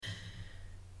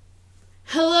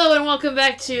Hello and welcome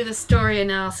back to the Story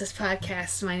Analysis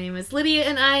Podcast. My name is Lydia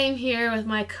and I am here with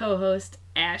my co-host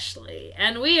Ashley.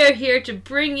 And we are here to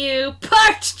bring you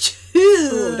part 2.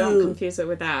 Ooh, don't confuse it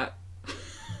with that.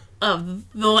 Of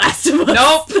The Last of Us.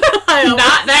 Nope,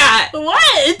 not that.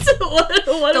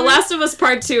 What The Last of Us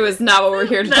part 2 is not what we're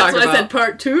here to talk about. That's why I said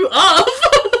part 2 of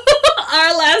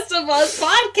our Last of Us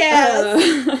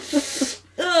podcast.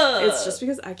 It's just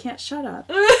because I can't shut up.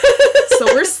 So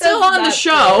we're still on the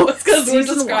show. It's because we're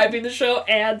describing the show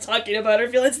and talking about our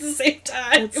feelings at the same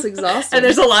time. It's exhausting. And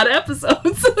there's a lot of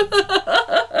episodes.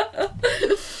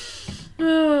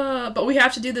 But we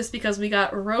have to do this because we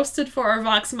got roasted for our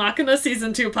Vox Machina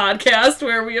Season 2 podcast,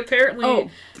 where we apparently... Oh,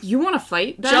 you want to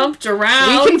fight, Ben? Jumped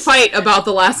around. We can fight about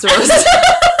The Last of Us.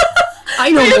 I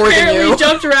know more than you. We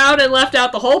jumped around and left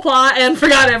out the whole plot and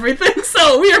forgot everything,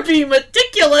 so we are being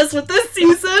meticulous with this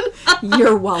season.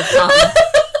 You're welcome.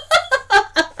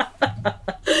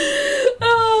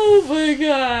 Oh my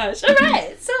gosh.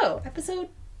 Alright, so, episode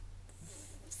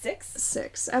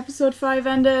 6? Episode 5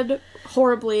 ended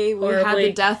horribly. We had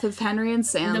the death of Henry and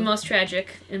Sam. The most tragic,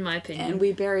 in my opinion. And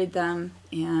we buried them,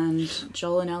 and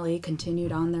Joel and Ellie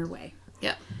continued on their way.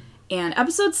 Yep. And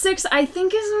episode 6, I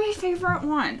think, is my favorite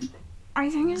one. I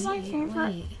think it's my favorite.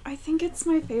 Wait. I think it's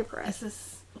my favorite.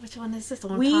 Which one is this? The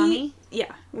one with Tommy?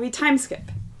 Yeah, we time skip.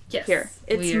 Yes. Here.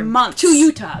 It's We're months. to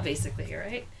Utah, basically,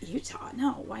 right? Utah?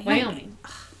 No, Wyoming. Wyoming.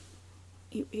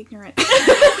 You ignorant. It's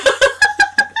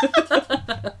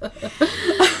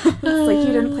like you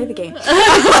didn't play the game.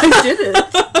 I didn't.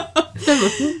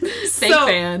 Fake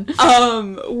fan.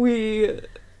 We...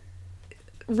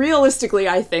 Realistically,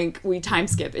 I think we time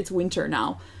skip. It's winter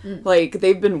now. Like,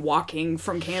 they've been walking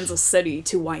from Kansas City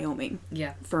to Wyoming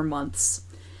for months.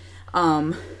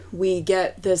 We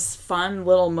get this fun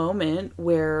little moment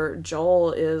where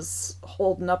Joel is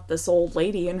holding up this old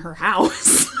lady in her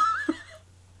house.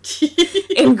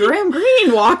 And Graham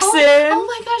Greene walks in. Oh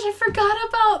my gosh, I forgot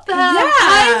about that.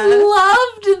 Yeah.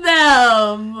 I loved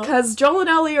them. Because Joel and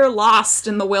Ellie are lost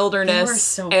in the wilderness. They were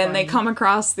so and funny. they come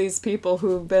across these people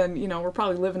who've been, were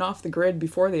probably living off the grid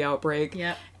before the outbreak.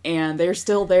 Yep. And they're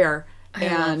still there. I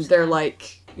And loved they're that.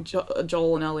 like,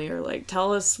 Joel and Ellie are like,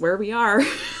 tell us where we are.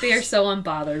 They are so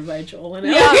unbothered by Joel and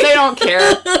Ellie. Yeah, they don't care.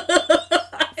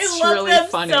 I love really them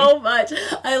funny. so much.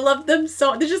 I love them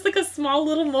so. They're just like a small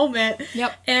little moment.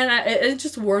 Yep. And it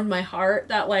just warmed my heart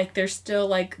that like there's still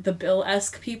like the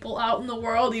Bill-esque people out in the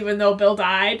world, even though Bill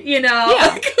died. Yeah.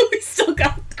 Like, we still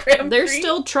got Graham They're Greene.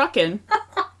 still trucking.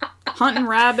 Hunting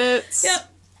rabbits.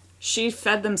 Yep. She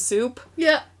fed them soup.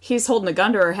 Yep. He's holding a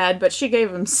gun to her head, but she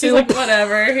gave him She's soup. like,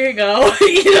 whatever. Here you go.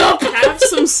 Eat up. Have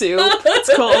some soup.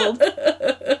 It's cold.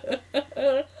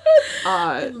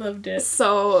 I loved it.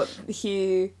 So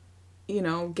he,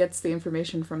 gets the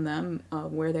information from them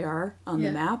where they are on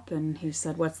the map, and he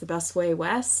said, what's the best way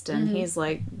west? And he's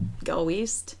like, go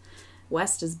east.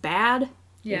 West is bad.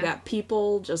 Yeah. You got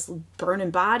people just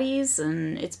burning bodies,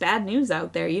 and it's bad news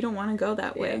out there. You don't want to go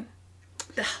that way.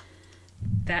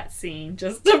 That scene,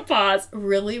 just to pause,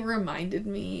 really reminded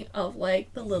me of,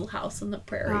 like, the Little House on the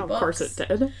Prairie books. Of course it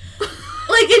did. Like,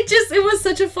 it was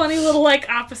such a funny little, like,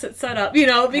 opposite setup,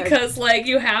 because, like,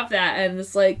 you have that, and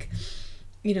it's like,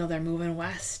 they're moving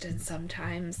west, and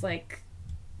sometimes, like,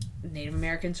 Native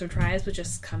Americans or tribes would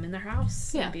just come in their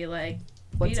house and be like,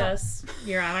 feed us,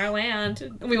 you're on our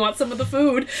land, we want some of the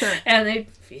food, and they'd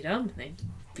feed them, and they'd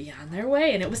be on their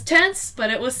way, and it was tense, but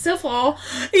it was civil,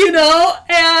 and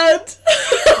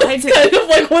it's kind of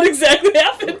like what exactly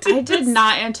happened to I did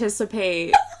not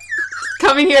anticipate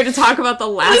coming here to talk about The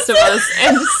Last of Us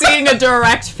and seeing a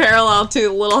direct parallel to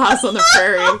Little House on the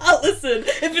Prairie. Listen,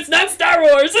 if it's not Star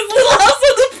Wars, it's Little House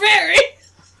on the Prairie.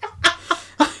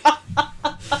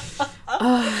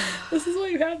 This is why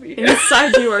you have me.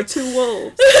 Inside you are two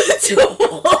wolves. Two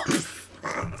wolves.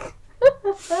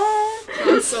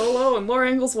 Han Solo and Laura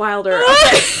Ingalls Wilder.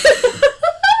 Okay.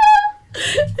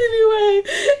 Anyway,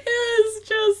 it's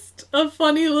just a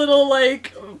funny little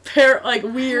weird parallel.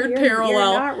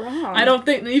 You're not wrong. I don't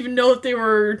even know if they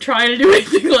were trying to do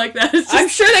anything like that. It's just I'm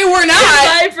sure they were not. in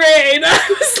my brain. I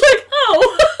was like,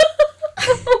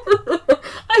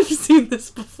 oh, I've seen this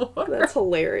before. That's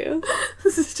hilarious.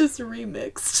 This is just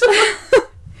remixed.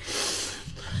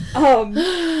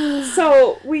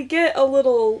 So we get a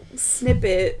little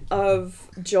snippet of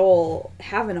Joel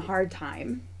having a hard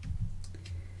time.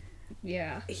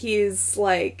 Yeah. He's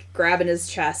like grabbing his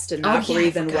chest and not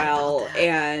breathing well,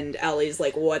 and Ellie's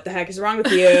like, "What the heck is wrong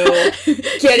with you?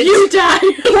 Get it? You die.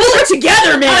 Pull it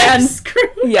together, man." I'm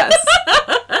screwed. Yes.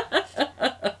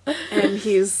 And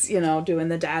he's, doing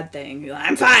the dad thing. Like,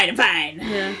 I'm fine.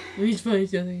 Yeah. He's fine,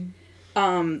 darling.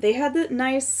 They had the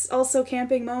nice also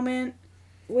camping moment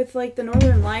with like the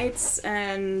Northern Lights,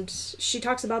 and she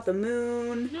talks about the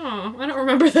moon. No, I don't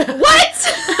remember that. What?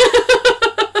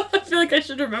 I feel like I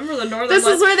should remember the Northern This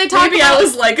Lights. is where they talk Maybe about... I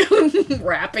was like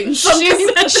rapping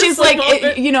something. She's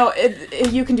like,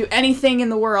 you can do anything in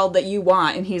the world that you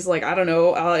want, and he's like, I don't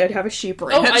know, I'd have a sheep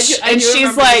ranch. And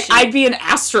she's like, I'd be an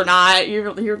astronaut.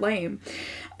 You're lame.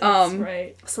 That's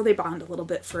right. So they bond a little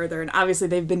bit further, and obviously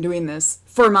they've been doing this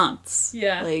for months.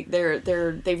 Yeah. Like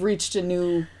they've reached a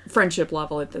new friendship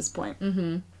level at this point.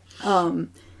 Mm-hmm.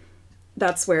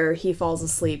 That's where he falls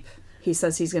asleep. He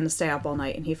says he's going to stay up all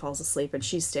night, and he falls asleep, and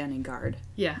she's standing guard.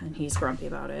 Yeah. And he's grumpy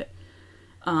about it.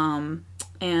 And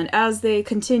as they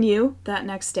continue that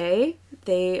next day,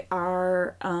 they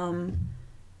are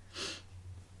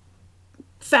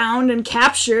found and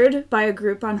captured by a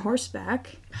group on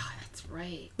horseback.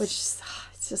 Right. Which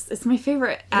it's my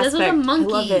favorite aspect. Those are the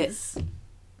monkeys. I love it.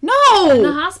 No! In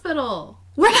the hospital.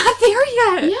 We're not there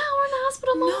yet! Yeah, we're in the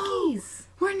hospital monkeys.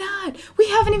 No, we're not. We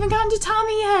haven't even gotten to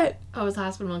Tommy yet. Oh, it's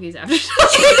hospital monkeys after.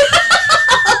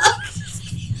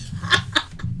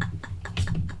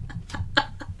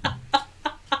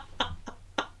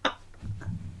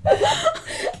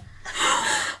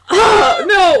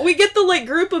 No, we get the like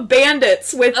group of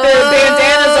bandits with their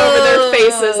bandanas over their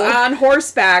faces on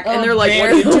horseback, and they're like, "What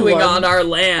are you doing on our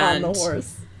land?" On the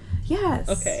horse. Yes.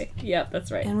 Okay. Yep,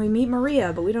 that's right. And we meet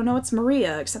Maria, but we don't know it's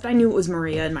Maria, except I knew it was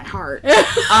Maria in my heart.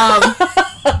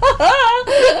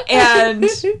 And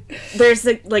there's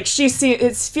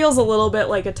it feels a little bit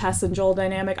like a Tess and Joel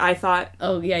dynamic, I thought.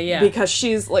 Oh, yeah. Because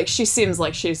she seems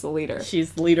like she's the leader.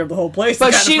 She's the leader of the whole place.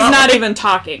 But she's not even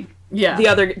talking. Yeah.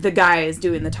 The guy is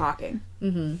doing the talking.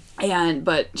 Mm-hmm.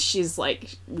 But she's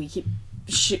like, we keep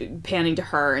panning to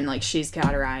her, and like she's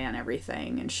got her eye on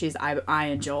everything, and she's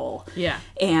eyeing Joel. Yeah.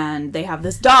 And they have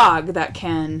this dog that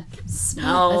can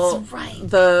smell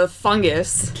the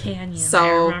fungus. Can you? So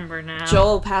I remember now.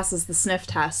 Joel passes the sniff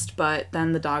test, but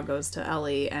then the dog goes to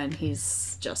Ellie, and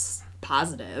he's just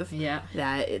positive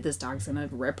that this dog's gonna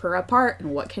rip her apart,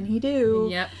 and what can he do?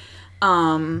 Yep.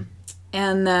 And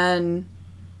then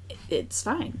it's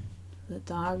fine. The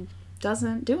dog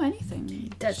doesn't do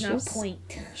anything. Does not point.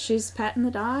 She's petting the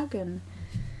dog, and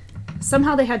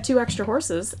somehow they had 2 extra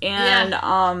horses,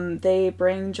 and they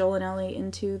bring Joel and Ellie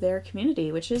into their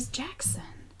community, which is Jackson.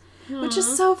 Aww. Which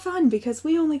is so fun, because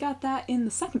we only got that in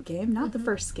the second game, not the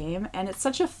first game, and it's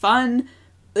such a fun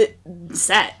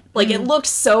set. Like, it looks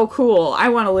so cool. I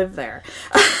want to live there.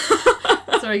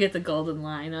 So I get the golden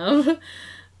line of...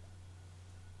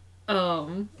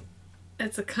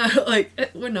 It's a kind of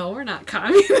like, no, we're not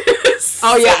communists.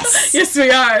 Oh, yes. Yes, we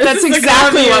are. That's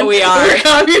exactly what we are. We're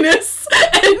communists.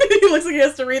 And he looks like he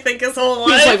has to rethink his whole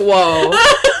life. He's like, whoa.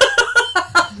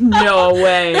 No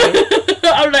way.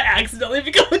 I'm going to accidentally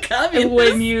become a communist.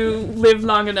 When you live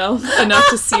long enough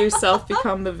to see yourself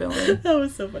become the villain. That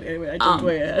was so funny. Anyway, I jumped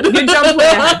way ahead. You jumped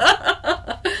way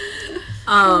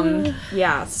ahead.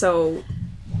 Yeah, so...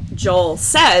 Joel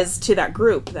says to that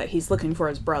group that he's looking for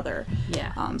his brother.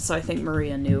 Yeah. So I think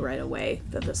Maria knew right away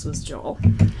that this was Joel.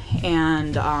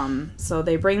 And so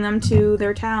they bring them to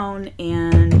their town,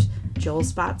 and Joel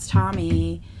spots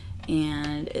Tommy,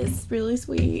 and it's really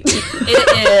sweet.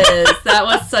 It is. That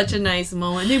was such a nice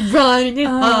moment. They run and they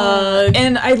hug.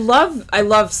 And I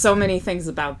love so many things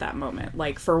about that moment.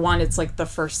 Like, for one, it's like the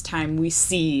first time we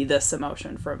see this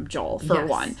emotion from Joel, for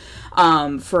one.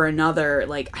 For another,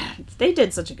 like, they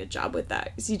did such a good job with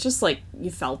that. You just, like, you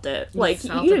felt it. Like,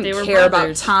 you didn't care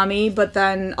about Tommy, but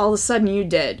then all of a sudden you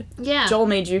did. Yeah. Joel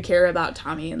made you care about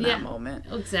Tommy in that moment.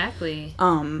 Exactly.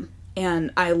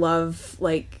 And I love,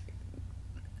 like,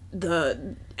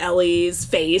 the Ellie's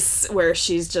face where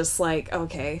she's just like,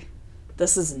 okay,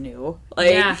 this is new.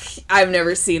 Like, I've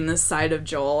never seen this side of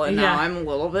Joel, and now I'm a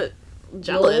little bit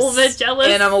jealous.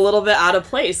 And I'm a little bit out of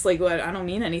place. Like, what? I don't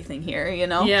mean anything here, you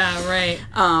know? Yeah, right.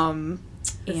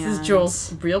 This is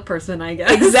Joel's real person, I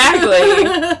guess. Exactly.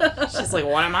 She's like,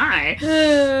 what am I?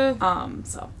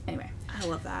 So, anyway, I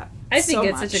love that. I think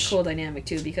it's such a cool dynamic,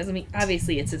 too, because, I mean,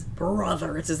 obviously it's his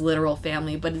brother, it's his literal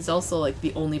family, but it's also, like,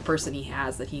 the only person he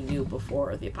has that he knew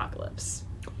before the apocalypse.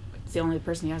 It's the only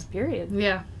person he has, period.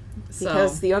 Yeah.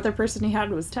 Because the other person he had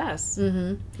was Tess.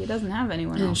 Mm-hmm. He doesn't have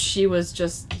anyone else. And she was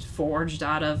just forged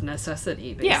out of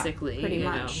necessity, basically. Yeah, pretty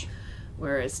much.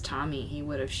 Whereas Tommy, he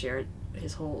would have shared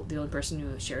the only person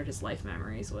who shared his life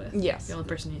memories with. Yes. The only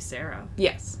person who's Sarah.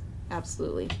 Yes,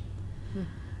 absolutely.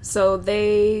 So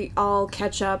they all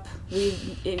catch up.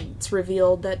 It's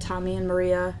revealed that Tommy and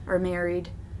Maria are married.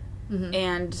 Mm-hmm.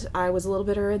 And I was a little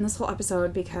bitter in this whole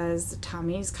episode because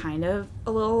Tommy's kind of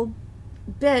a little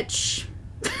bitch.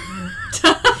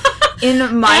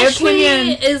 In my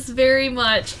opinion, is very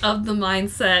much of the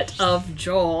mindset of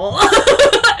Joel.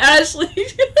 Ashley.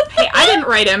 Hey, I didn't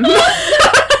write him.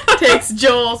 Takes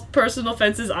Joel's personal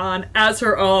offenses on as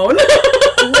her own.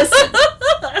 Listen,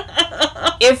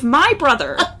 if my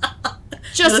brother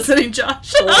just listening,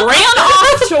 Josh, ran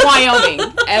off to Wyoming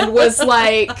and was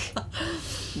like,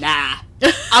 nah,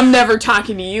 I'm never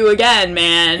talking to you again,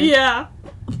 man. Yeah.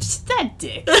 That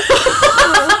dick.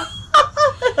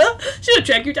 Should have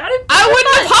tracked you down. I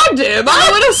wouldn't have hugged him. I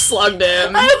would have slugged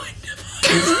him.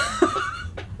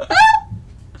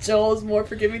 Joel's more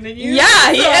forgiving than you.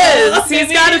 Yeah, he is.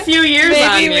 He's got a few years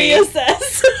on me. Maybe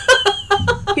reassess.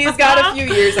 He's got a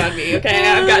few years on me, okay?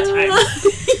 I've got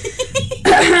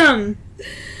time.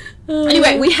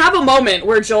 Anyway, we have a moment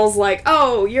where Joel's like,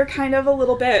 oh, you're kind of a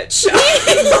little bitch.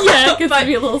 Yeah, because I'd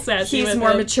be a little sassy. He's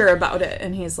more mature about it,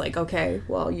 and he's like, okay,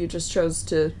 well, you just chose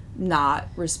to not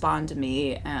respond to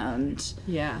me and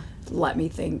let me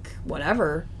think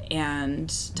whatever.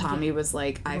 And Tommy was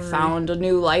like, I found a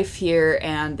new life here,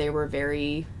 and they were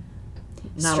very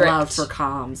not strict. Allowed for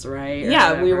comms, right? Yeah,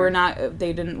 whatever. We were not.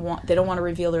 They don't want to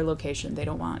reveal their location. They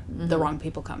don't want the wrong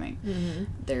people coming. Mm-hmm.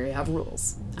 They have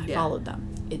rules. I followed them.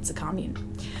 It's a commune.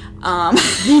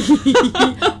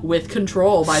 With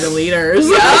control by the leaders.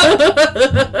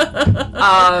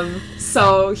 Yep.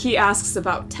 So he asks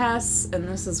about Tess, and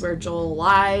this is where Joel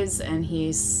lies, and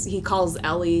he calls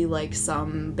Ellie like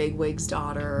some bigwig's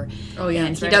daughter. Oh yeah,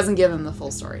 and he doesn't give him the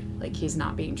full story. Like, he's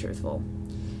not being truthful.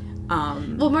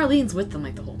 Well, Marlene's with them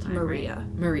like the whole time. Maria.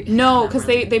 Right? Maria. No, because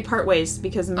they part ways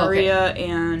because Maria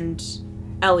and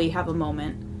Ellie have a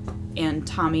moment, and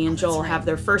Tommy and Joel have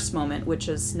their first moment, which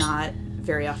is not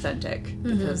very authentic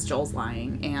because Joel's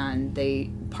lying, and they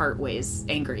part ways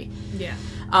angry. Yeah.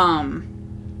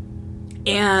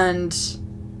 And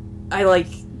I like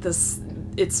this.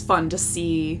 It's fun to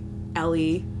see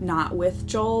Ellie not with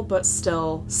Joel, but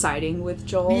still siding with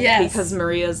Joel. Yes. Because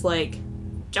Maria's like,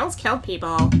 Joel's killed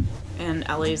people. And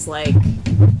Ellie's like,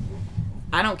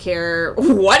 I don't care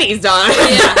what he's done.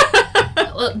 Yeah.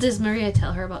 Well, does Maria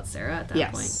tell her about Sarah at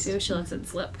that point, too? She lets it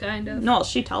slip, kind of? No,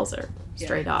 she tells her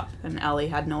straight up. And Ellie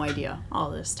had no idea all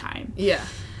this time. Yeah.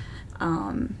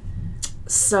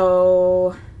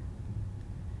 So...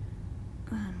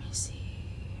 Let me see.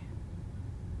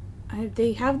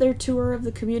 They have their tour of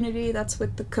the community. That's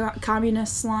with the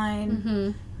communist line.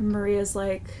 Mm-hmm. And Maria's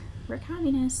like, we're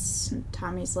communists. And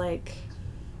Tommy's like...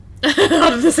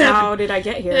 How did I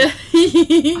get here?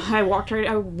 I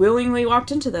willingly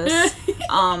walked into this.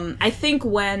 I think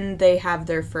when they have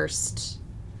their first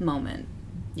moment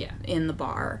in the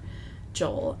bar,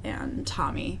 Joel and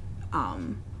Tommy,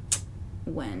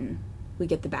 when we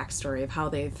get the backstory of how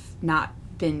they've not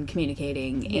been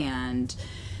communicating and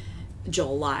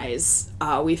Joel lies,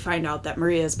 we find out that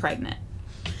Maria is pregnant.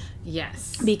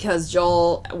 Yes. Because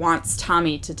Joel wants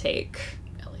Tommy to take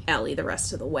Ellie the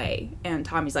rest of the way, and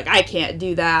Tommy's like, I can't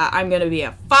do that, I'm gonna be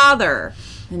a father,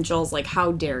 and Joel's like,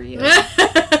 how dare you.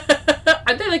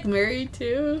 Aren't they like married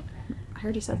too? I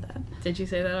already said that. Did you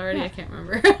say that already? I can't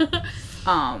remember.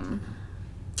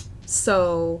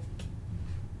 So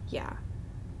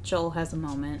Joel has a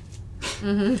moment.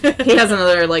 Mm-hmm. He has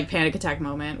another like panic attack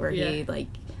moment where he like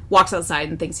walks outside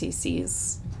and thinks he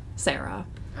sees Sarah.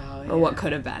 Or what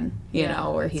could have been, you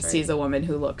know, where he sees a woman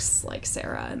who looks like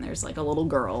Sarah, and there's like a little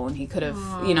girl, and he could have,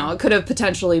 it could have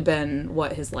potentially been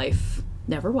what his life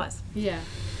never was. Yeah.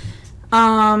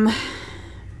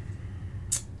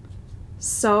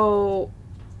 So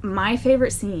my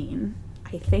favorite scene,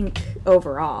 I think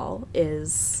overall,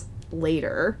 is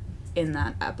later in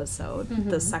that episode,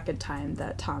 the second time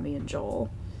that Tommy and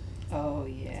Joel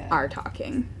are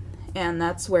talking. And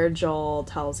that's where Joel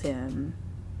tells him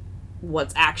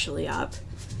what's actually up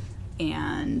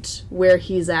and where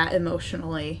he's at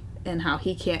emotionally and how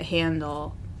he can't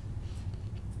handle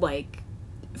like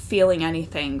feeling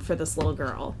anything for this little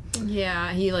girl.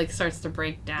 Yeah, he like starts to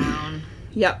break down.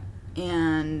 Yep.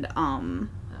 And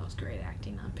that was great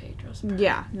acting on Pedro's part.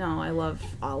 Yeah, no, I love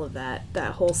all of that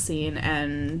whole scene,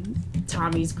 and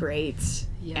Tommy's great.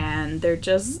 Yeah. And they're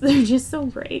just so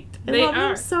great. I love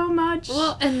them so much.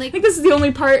 Well, and like, I think this is the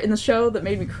only part in the show that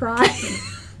made me cry.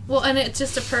 Well, and it's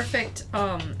just a perfect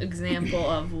example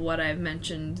of what I've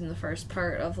mentioned in the first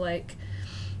part of, like,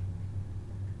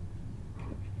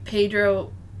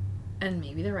 Pedro, and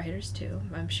maybe the writers too,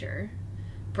 I'm sure,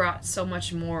 brought so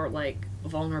much more, like,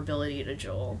 vulnerability to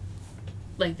Joel.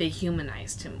 Like, they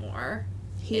humanized him more.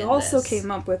 He also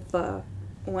came up with the,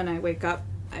 when I wake up,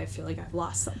 I feel like I've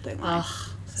lost something line.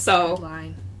 So,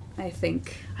 line. I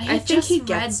think he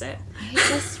gets it. I had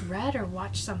just read or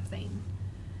watched something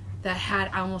that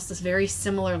had almost this very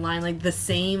similar line, like the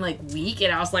same like week,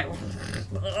 and I was like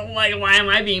why am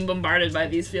I being bombarded by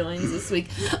these feelings this week?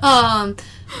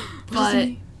 But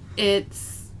it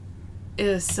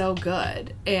was so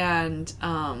good, and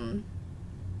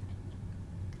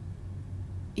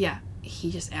yeah,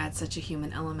 he just adds such a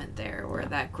human element there, where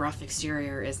that gruff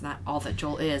exterior is not all that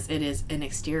Joel is. It is an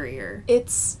exterior.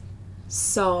 It's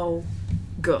so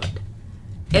good.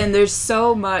 And there's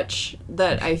so much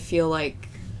that I feel like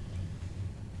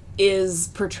is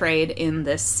portrayed in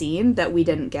this scene that we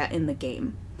didn't get in the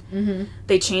game. Mm-hmm.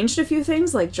 They changed a few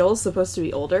things, like Joel's supposed to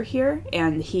be older here,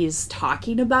 and he's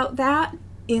talking about that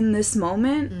in this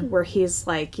moment where he's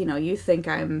like, you know, you think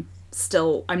I'm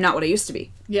not what I used to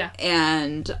be. Yeah.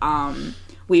 And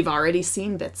we've already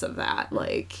seen bits of that.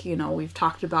 Like, you know, we've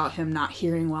talked about him not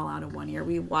hearing well out of one ear.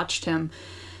 We watched him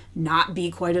not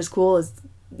be quite as cool as,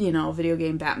 you know, video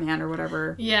game Batman or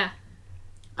whatever. Yeah.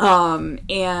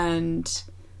 And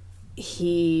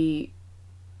he...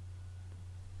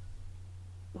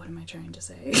 What am I trying to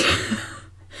say?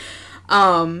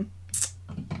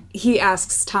 He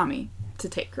asks Tommy to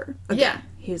take her again. Yeah.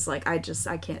 He's like, I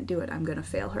can't do it. I'm going to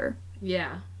fail her.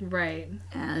 Yeah, right.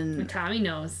 And Tommy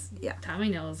knows. Yeah. Tommy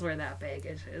knows where that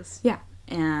baggage is. Yeah.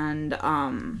 And,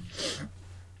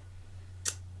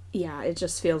 yeah, it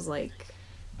just feels like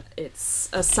it's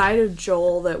a side of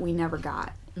Joel that we never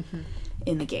got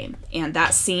in the game. And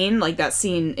that scene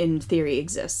in theory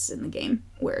exists in the game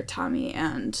where Tommy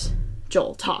and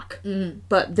Joel talk. Mm-hmm.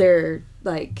 But they're,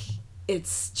 like,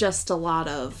 it's just a lot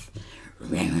of...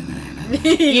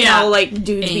 you know, like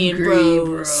dudes being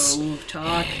bros, bro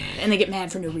talk, and they get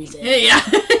mad for no reason. Yeah,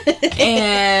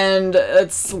 and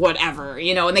it's whatever,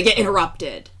 you know, and they get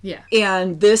interrupted. Yeah,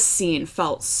 and this scene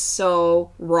felt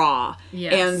so raw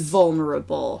and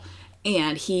vulnerable,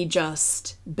 and he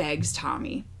just begs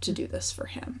Tommy to do this for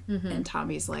him, and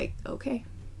Tommy's like, okay,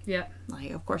 yeah, like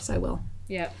of course I will.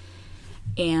 Yeah,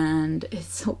 and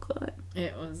it's so good.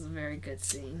 It was a very good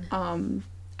scene.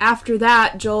 After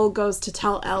that, Joel goes to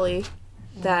tell Ellie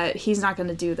that he's not going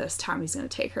to do this. Tommy's going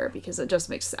to take her because it just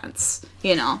makes sense.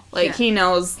 You know, like he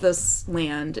knows this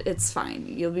land. It's fine.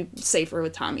 You'll be safer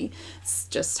with Tommy. It's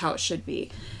just how it should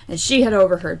be. And she had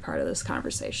overheard part of this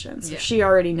conversation. So she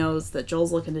already knows that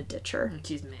Joel's looking to ditch her. And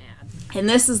she's mad. And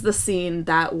this is the scene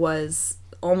that was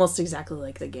almost exactly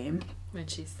like the game. When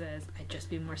she says, I'd just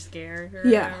be more scared or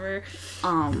whatever.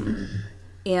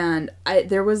 And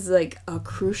there was, like, a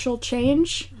crucial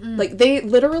change. Like, they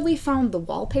literally found the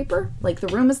wallpaper. Like, the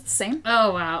room is the same.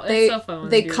 Oh, wow. It's so fun when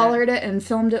they colored it and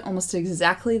filmed it almost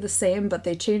exactly the same, but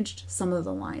they changed some of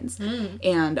the lines.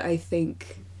 And I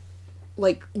think,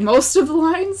 like, most of the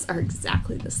lines are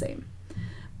exactly the same.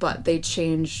 But they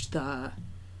changed the,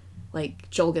 like,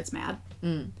 Joel gets mad.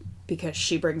 Because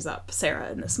she brings up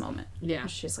Sarah in this moment. Yeah.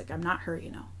 She's like, I'm not her,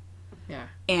 you know. Yeah.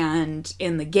 And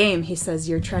in the game, he says,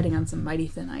 you're treading on some mighty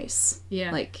thin ice.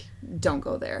 Yeah. Like, don't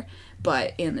go there.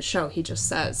 But in the show, he just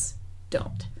says,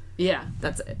 don't. Yeah.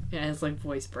 That's it. Yeah, his, like,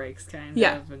 voice breaks, kind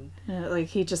of. And... like,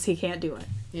 he can't do it.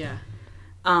 Yeah.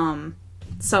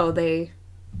 So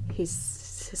he's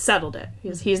settled it.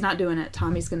 He's not doing it.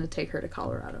 Tommy's going to take her to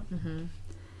Colorado.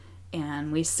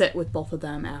 And we sit with both of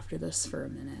them after this for a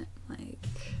minute. Like,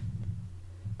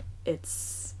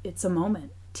 it's a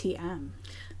moment. TM.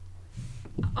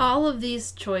 All of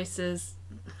these choices,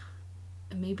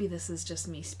 maybe this is just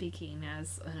me speaking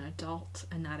as an adult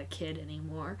and not a kid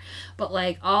anymore, but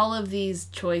like all of these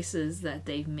choices that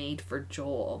they've made for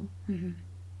Joel,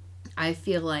 I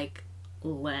feel like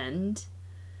lend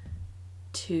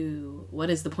to what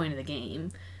is the point of the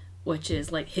game, which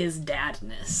is like his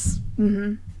dadness.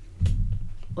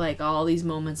 Like all these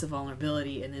moments of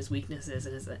vulnerability and his weaknesses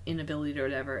and his inability to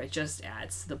whatever, it just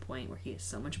adds to the point where he is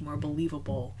so much more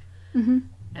believable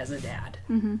as a dad.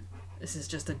 This is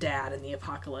just a dad in the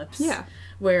apocalypse. Yeah.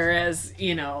 Whereas,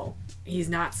 you know, he's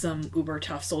not some uber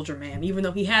tough soldier man, even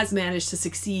though he has managed to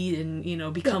succeed and, you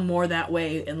know, become more that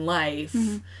way in life.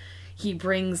 He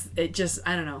brings it just,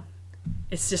 I don't know,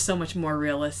 it's just so much more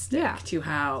realistic to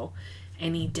how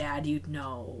any dad you'd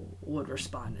know would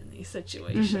respond in these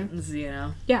situations, you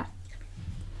know? Yeah.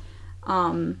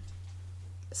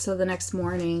 So the next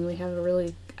morning we have a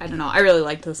really, I don't know, I really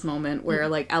liked this moment where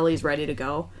like Ellie's ready to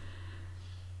go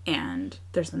and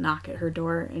there's a knock at her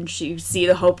door and you see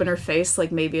the hope in her face,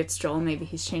 like maybe it's Joel, maybe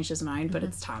he's changed his mind, but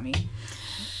it's Tommy.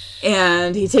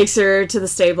 And he takes her to the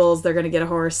stables, they're going to get a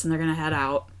horse and they're going to head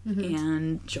out.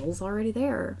 And Joel's already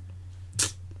there.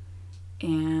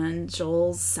 And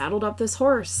Joel's saddled up this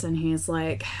horse and he's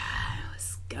like, I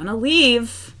was gonna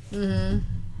leave. I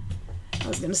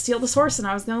was gonna steal this horse and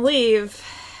I was gonna leave.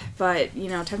 But,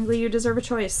 technically you deserve a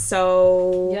choice,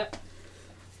 so... Yep.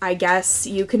 I guess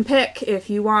you can pick. If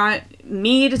you want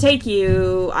me to take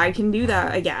you, I can do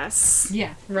that, I guess.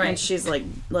 Yeah, right. And she's like,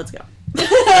 let's go.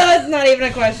 It's not even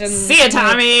a question. See ya,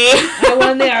 Tommy! I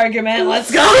won the argument.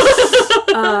 Let's go!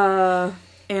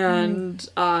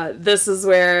 This is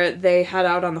where they head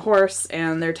out on the horse,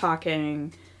 and they're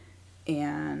talking,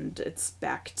 and it's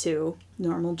back to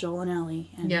normal Joel and Ellie.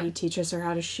 And he teaches her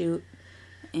how to shoot,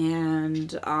 and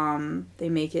they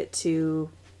make it to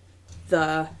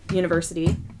the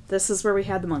university. This is where we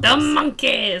had the monkeys. The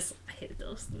monkeys! I hated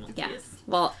those monkeys. Yeah.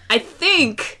 Well, I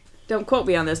think, don't quote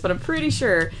me on this, but I'm pretty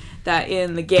sure that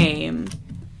in the game,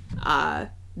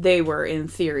 they were, in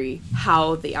theory,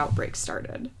 how the outbreak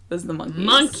started. Was the monkeys.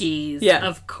 Monkeys, yeah.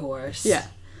 Of course. Yeah.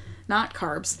 Not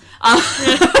carbs.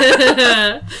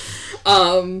 I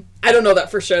don't know that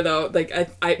for sure, though. Like,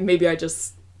 I maybe I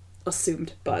just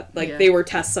assumed, but, they were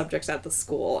test subjects at the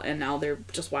school, and now they're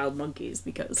just wild monkeys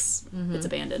because it's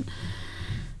abandoned.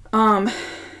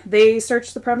 They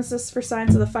searched the premises for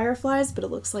signs of the fireflies, but it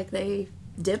looks like they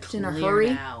dipped in a hurry.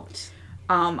 Out.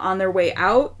 On their way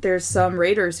out, there's some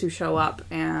raiders who show up,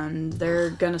 and they're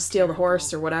gonna steal the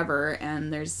horse or whatever,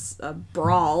 and there's a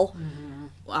brawl.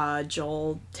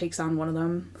 Joel takes on one of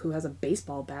them who has a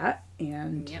baseball bat,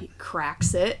 and he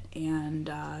cracks it, and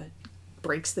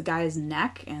breaks the guy's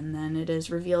neck, and then it is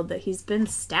revealed that he's been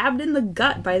stabbed in the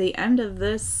gut by the end of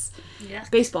this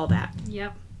baseball bat.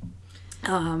 Yep.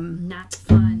 Not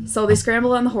fun. So they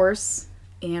scramble on the horse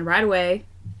and ride away.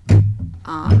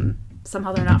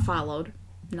 Somehow they're not followed.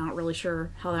 Not really sure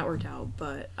how that worked out,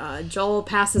 but Joel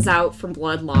passes out from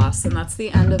blood loss, and that's the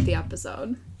end of the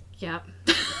episode. Yep.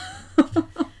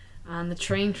 On the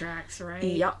train tracks, right?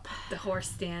 Yep. The horse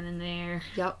standing there.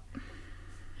 Yep.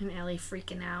 And Ellie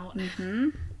freaking out. Mm-hmm.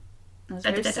 That's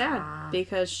very sad,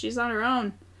 because she's on her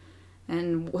own.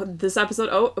 And this episode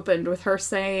opened with her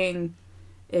saying,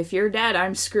 "If you're dead,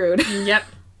 I'm screwed." Yep.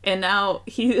 And now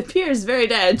he appears very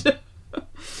dead. And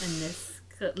this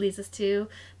leads us to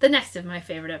the next of my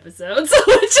favorite episodes,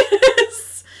 which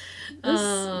is...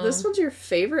 This one's your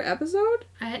favorite episode?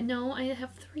 I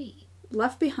have 3.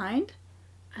 Left Behind?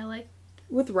 I like...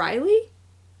 With Riley?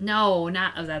 No,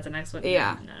 not... Oh, that's the next one?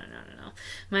 Yeah. No.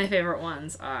 My favorite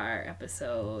ones are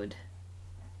episode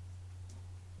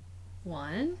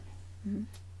 1,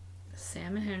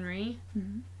 Sam and Henry,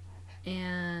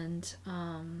 and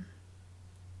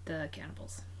the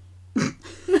cannibals.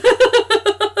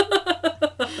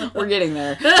 We're getting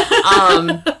there.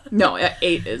 No,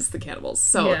 8 is the cannibals.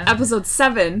 So episode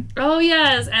 7. Oh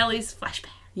yes, Ellie's flashback.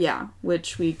 Yeah,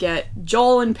 which we get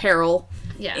Joel in peril.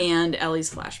 Yeah. And Ellie's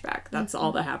flashback. That's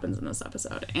all that happens in this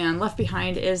episode. And Left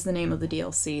Behind is the name of the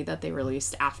DLC that they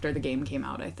released after the game came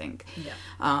out, I think. Yeah.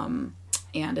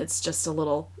 And it's just a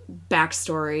little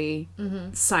backstory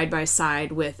side by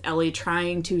side with Ellie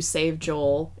trying to save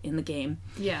Joel in the game.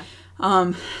 Yeah.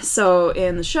 So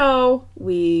in the show,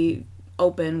 we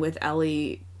open with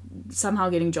Ellie somehow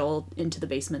getting Joel into the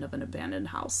basement of an abandoned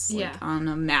house, on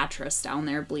a mattress down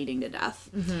there, bleeding to death.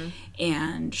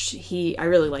 And I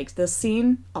really liked this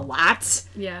scene a lot.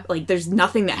 Yeah. Like, there's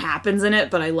nothing that happens in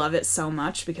it, but I love it so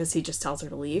much because he just tells her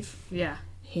to leave. Yeah.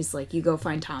 He's like, "You go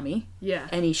find Tommy." Yeah.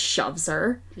 And he shoves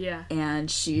her. Yeah. And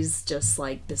she's just,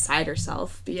 like, beside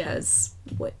herself because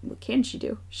what can she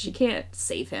do? She can't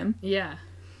save him. Yeah.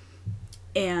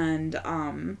 And,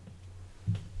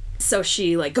 so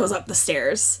she, like, goes up the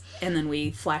stairs, and then we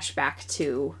flash back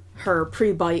to her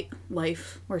pre-bite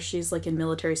life, where she's, like, in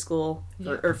military school,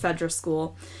 or federal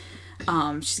school.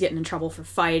 She's getting in trouble for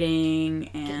fighting,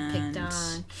 and... Getting picked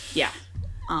on. Yeah.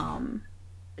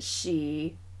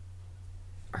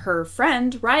 Her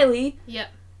friend, Riley... Yep.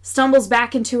 Stumbles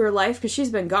back into her life because she's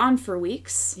been gone for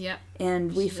weeks. Yep.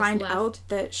 And we find out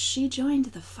that she joined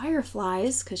the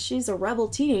Fireflies because she's a rebel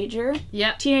teenager.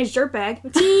 Yep. Teenage dirtbag.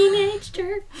 Teenage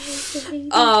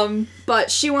dirtbag.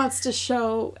 But she wants to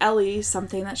show Ellie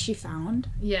something that she found.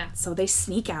 Yeah. So they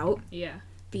sneak out. Yeah.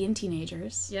 Being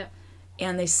teenagers. Yep.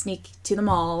 And they sneak to the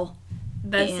mall.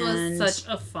 This was such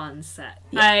a fun set.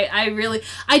 Yeah.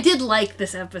 I did like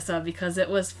this episode because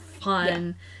it was fun.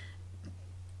 Yeah.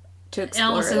 To explore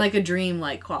almost it. In like a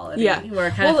dream-like quality. Yeah. Where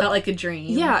it kind of felt like a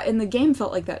dream. Yeah, and the game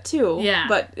felt like that too. Yeah.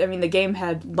 But, I mean, the game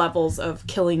had levels of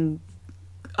killing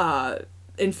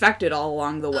infected all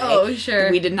along the way. Oh, sure.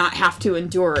 We did not have to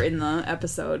endure in the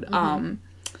episode.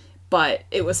 But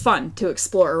it was fun to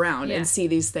explore around and see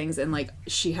these things. And, like,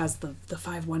 she has the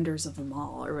 5 wonders of the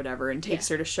mall or whatever, and takes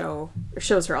her to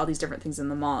shows her all these different things in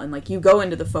the mall. And, like, you go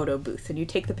into the photo booth and you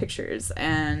take the pictures,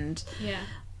 and... Yeah.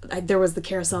 there was the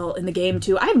carousel in the game,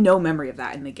 too. I have no memory of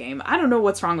that in the game. I don't know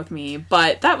what's wrong with me,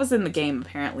 but that was in the game,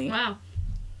 apparently. Wow.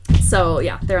 So,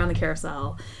 yeah, they're on the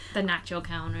carousel. The nacho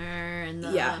counter and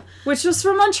the... Yeah. Which was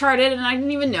from Uncharted, and I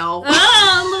didn't even know.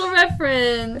 Oh, a little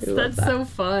reference. That's so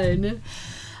fun.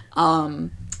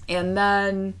 And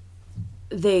then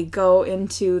they go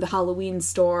into the Halloween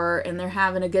store, and they're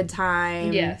having a good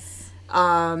time. Yes.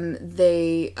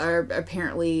 They are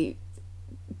apparently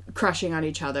crushing on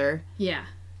each other. Yeah.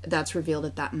 That's revealed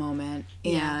at that moment.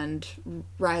 Yeah. And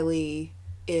Riley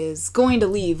is going to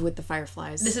leave with the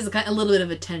Fireflies. This is a little bit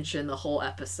of a tension the whole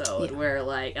episode where,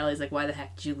 like, Ellie's like, why the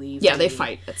heck did you leave? Yeah, they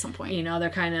fight at some point. You know, they're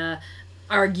kind of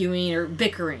arguing or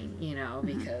bickering, you know,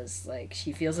 because, like,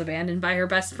 she feels abandoned by her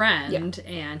best friend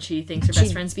and she thinks her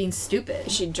best friend's being stupid.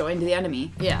 She joined the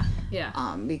enemy. Yeah,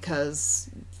 yeah. Because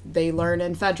they learn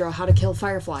in Fedra how to kill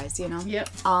Fireflies, you know? Yep.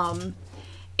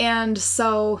 And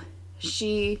so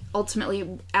she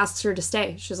ultimately asks her to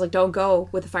stay. She's like, don't go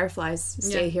with the Fireflies.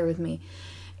 Stay here with me.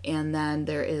 And then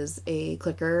there is a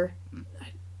clicker. I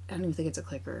don't even think it's a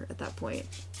clicker at that point.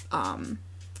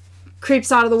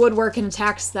 Creeps out of the woodwork and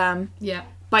attacks them. Yeah.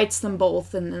 Bites them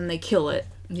both, and then they kill it.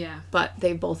 Yeah. But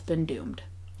they've both been doomed.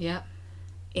 Yeah.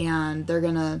 And they're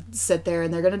gonna sit there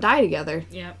and they're gonna die together.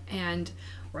 Yep. And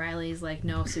Riley's like,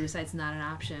 no, suicide's not an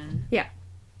option. Yeah.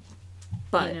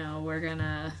 But, you know, we're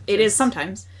gonna... It is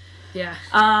sometimes. Yeah.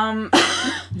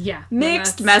 Yeah.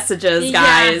 Mixed messages,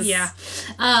 guys. Yeah.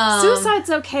 Suicide's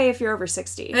okay if you're over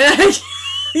 60.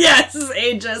 Yeah, this is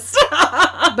ageist.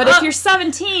 But if you're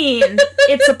 17,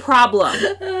 it's a problem.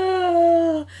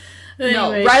 Anyway.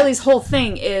 No, Riley's whole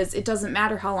thing is it doesn't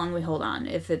matter how long we hold on.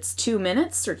 If it's 2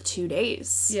 minutes or 2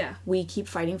 days, we keep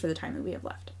fighting for the time that we have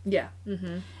left. Yeah.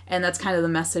 Mm-hmm. And that's kind of the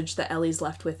message that Ellie's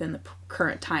left with in the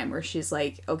current time, where she's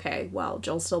like, okay, well,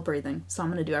 Joel's still breathing, so I'm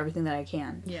going to do everything that I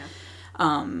can. Yeah.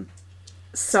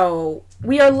 So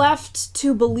we are left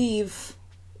to believe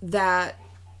that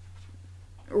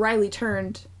Riley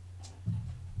turned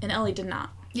and Ellie did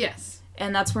not. Yes.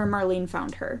 And that's where Marlene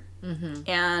found her. Mm-hmm.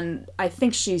 And I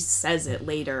think she says it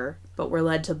later, but we're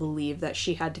led to believe that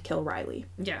she had to kill Riley.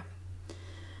 Yeah.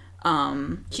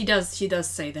 She does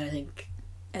say that, I think.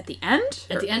 At the end?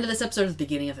 At the end of this episode or the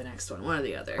beginning of the next one. One or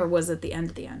the other. Or was it the end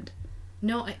of the end?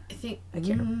 No, I think... I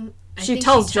can't she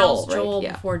tells Joel, right?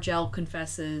 Yeah. before Joel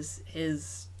confesses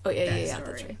his yeah,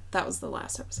 that's right. That was the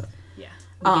last episode. Yeah.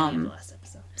 Beginning of the last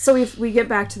episode. So we get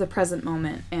back to the present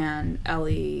moment, and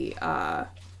Ellie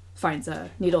finds a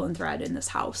needle and thread in this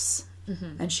house,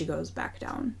 and she goes back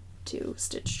down to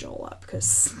stitch Joel up,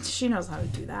 because she knows how to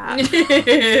do that.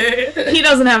 He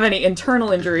doesn't have any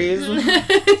internal injuries.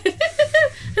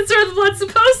 That's where the blood's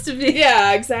supposed to be.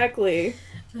 Yeah, exactly.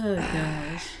 Oh,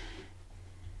 gosh.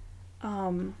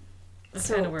 That's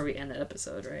so, kind of where we end that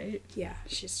episode, right? Yeah,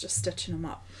 she's just stitching him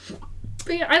up.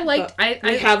 But yeah,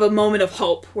 I have a moment of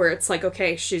hope where it's like,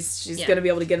 okay, she's going to be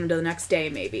able to get him to the next day,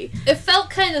 maybe. It felt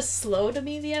kind of slow to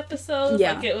me, the episode.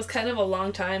 Yeah. Like, it was kind of a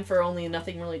long time for only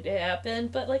nothing really to happen.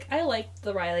 But, like, I liked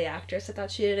the Riley actress. I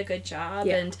thought she did a good job.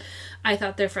 Yeah. And I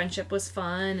thought their friendship was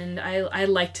fun. And I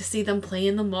liked to see them play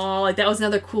in the mall. Like, that was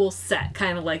another cool set.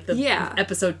 Kind of like the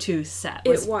episode 2 set.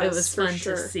 It was fun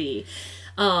to see.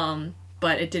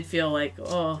 But it did feel like,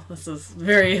 oh, this is a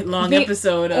very long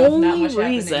episode of not much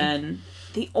happening.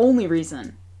 The only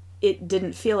reason it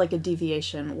didn't feel like a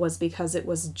deviation was because it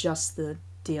was just the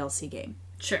DLC game.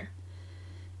 Sure.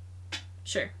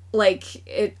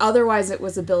 Like, otherwise it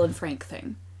was a Bill and Frank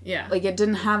thing. Yeah. Like, it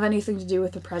didn't have anything to do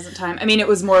with the present time. I mean, it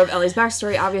was more of Ellie's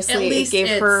backstory. Obviously, at least it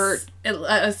gave her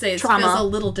I would say it trauma. feels a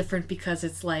little different because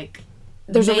it's like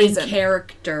there's main a reason.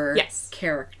 character. Yes.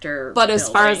 Character. But as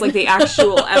far as, like, the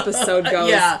actual episode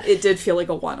goes, it did feel like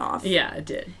a one-off. Yeah, it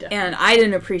did. Definitely. And I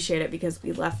didn't appreciate it because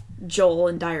we left Joel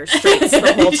in dire straits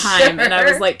the whole time. Sure. And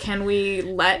I was like, can we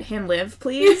let him live,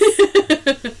 please?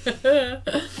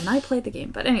 And I played the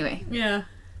game. But anyway. Yeah.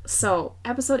 So,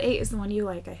 episode 8 is the one you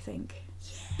like, I think.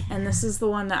 Yeah. And this is the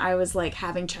one that I was, like,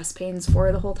 having chest pains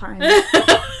for the whole time.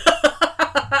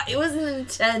 It was an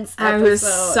intense episode. I was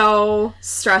so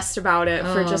stressed about it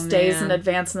for just days in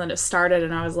advance, and then it started,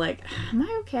 and I was like, am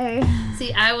I okay?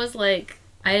 See, I was like,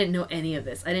 I didn't know any of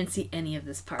this. I didn't see any of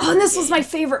this part. Oh, and this was my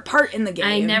favorite part in the game.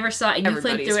 I never saw it. You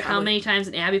played through it how many times?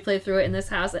 And Abby played through it in this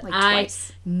house. And like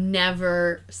twice. I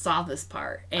never saw this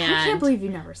part. And I can't believe you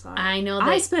never saw it. I know that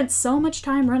I spent so much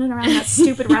time running around that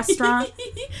stupid restaurant.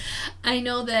 I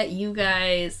know that you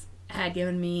guys had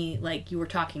given me, like, you were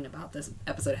talking about this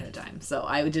episode ahead of time, so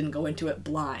I didn't go into it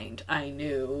blind. I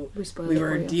knew we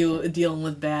were dealing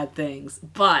with bad things,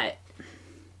 but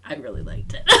I really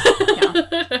liked it.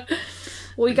 Yeah.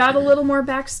 We got a little more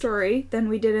backstory than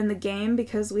we did in the game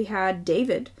because we had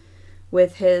David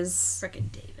with his...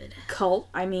 Frickin' David.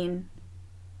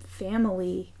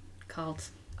 Family.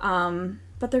 Cult.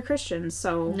 But they're Christians,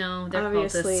 so... No, they're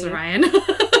obviously... cultists, Ryan.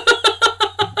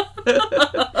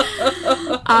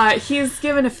 He's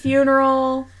given a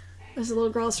funeral. This little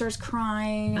girl starts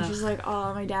crying, and she's like,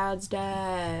 "Oh, my dad's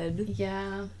dead."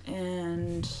 Yeah.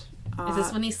 And is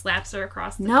this when he slaps her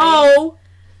across the face?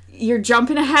 You're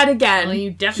jumping ahead again. Well,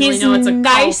 you definitely know it's a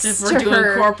nice cult if we're doing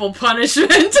corporal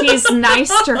punishment. He's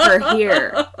nice to her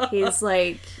here. He's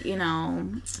like,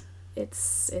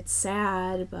 it's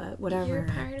sad, but whatever. You're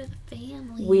part of the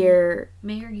family. We're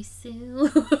Mary Sue.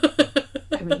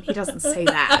 He doesn't say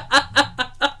that.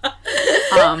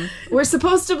 We're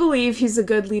supposed to believe he's a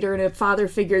good leader and a father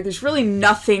figure. There's really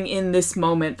nothing in this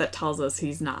moment that tells us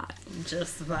he's not.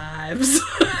 Just vibes.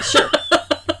 Sure.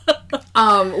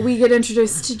 We get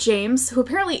introduced to James, who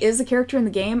apparently is a character in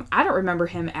the game. I don't remember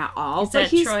him at all, but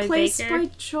he's played by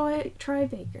Troy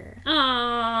Baker.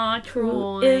 Aww, Troy.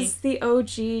 Who is the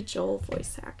OG Joel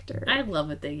voice actor. I love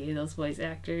what they gave those voice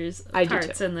actors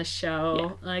parts in the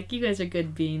show. Yeah. Like, you guys are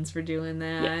good beans for doing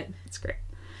that. Yeah, it's great.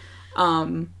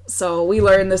 So we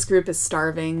learn this group is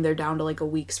starving. They're down to like a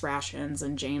week's rations,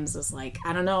 and James is like,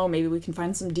 I don't know, maybe we can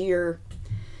find some deer.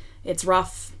 It's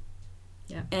rough.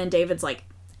 Yeah. And David's like,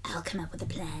 I'll come up with a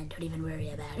plan. Don't even worry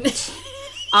about it.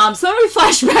 So then we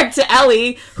flash back to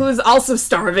Ellie, who's also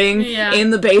starving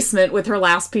in the basement with her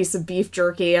last piece of beef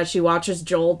jerky as she watches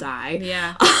Joel die.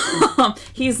 Yeah.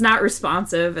 He's not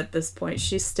responsive at this point.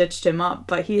 She stitched him up,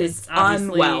 but he is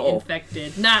unwell.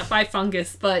 Infected. Not by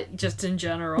fungus, but just in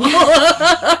general.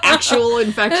 Actual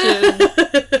infection.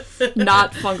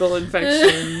 Not fungal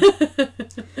infection.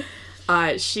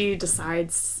 She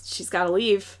decides she's got to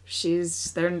leave.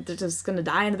 They're just going to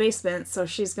die in the basement, so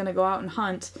she's going to go out and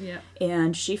hunt. Yeah.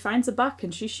 And she finds a buck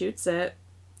and she shoots it,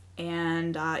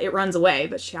 and it runs away,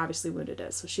 but she obviously wounded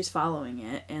it, so she's following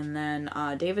it. And then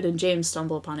David and James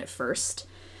stumble upon it first,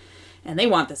 and they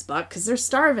want this buck because they're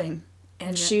starving.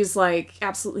 And she's like,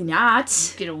 absolutely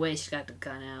not. Get away, she's got the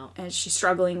gun out. And she's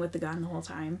struggling with the gun the whole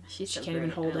time. She can't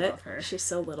even hold it. She's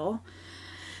so little.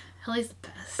 Ellie's the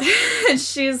best. And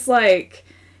she's like,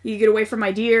 you get away from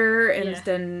my deer. And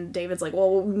then David's like,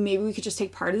 well, maybe we could just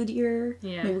take part of the deer.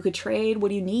 Yeah. Maybe we could trade. What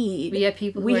do you need? We have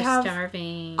people who are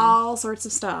starving. All sorts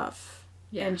of stuff.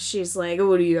 Yeah. And she's like,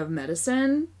 oh, do you have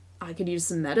medicine? I could use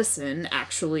some medicine,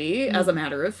 actually, as a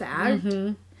matter of fact.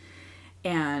 Mm-hmm.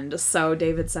 And so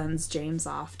David sends James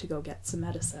off to go get some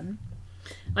medicine.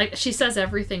 Like, she says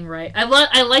everything right.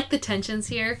 I like the tensions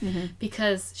here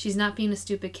because she's not being a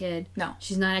stupid kid. No.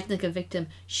 She's not acting like a victim.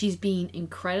 She's being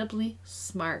incredibly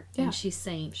smart. Yeah. And she's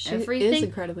saying everything. She is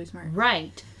incredibly smart.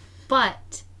 Right.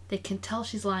 But they can tell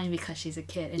she's lying because she's a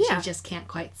kid. And she just can't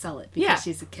quite sell it because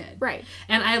she's a kid. Right.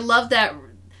 And I love that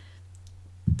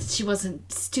she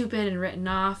wasn't stupid and written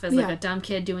off as like a dumb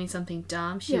kid doing something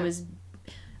dumb. She was...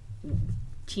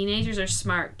 Teenagers are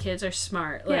smart. Kids are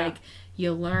smart. Like...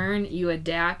 You learn, you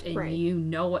adapt, and you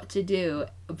know what to do.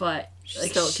 But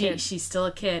like she's still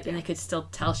a kid, and I could still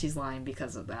tell she's lying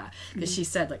because of that. Because she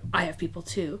said, like, I have people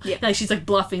too. Yeah. Like, she's like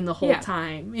bluffing the whole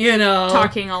time,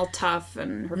 talking all tough,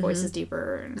 and her voice is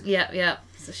deeper. And... Yeah.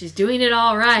 So she's doing it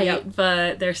all right,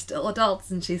 but they're still adults,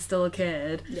 and she's still a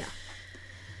kid. Yeah.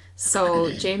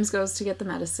 So James goes to get the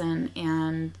medicine,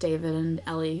 and David and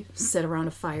Ellie sit around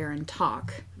a fire and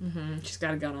talk. Mm-hmm. She's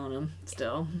got a gun on him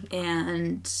still.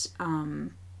 And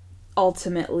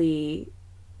ultimately,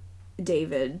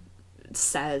 David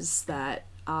says that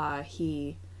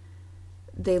they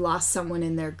lost someone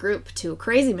in their group to a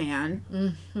crazy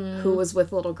man who was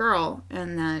with a little girl,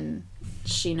 and then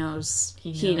he knows.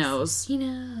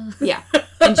 Yeah.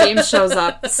 And James shows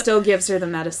up, still gives her the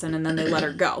medicine, and then they let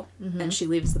her go. And she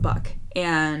leaves the buck.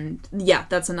 And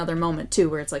that's another moment too,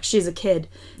 where it's like, she's a kid.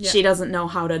 Yeah. She doesn't know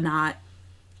how to not,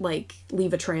 like,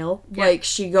 leave a trail. Yeah. Like,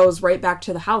 she goes right back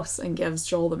to the house and gives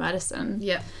Joel the medicine.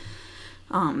 Yeah.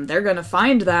 They're gonna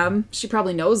find them. She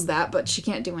probably knows that, but she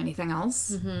can't do anything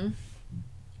else.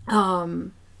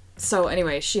 So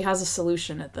anyway, she has a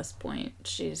solution at this point.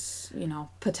 She's,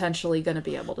 potentially gonna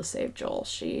be able to save Joel.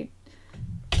 She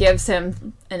gives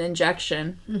him an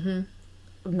injection.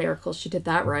 Miracle she did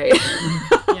that right.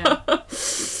 Yeah.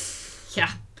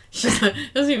 She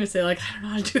doesn't even say, like, I don't know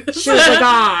how to do this. She was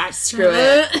like, screw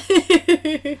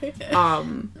it.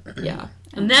 Yeah.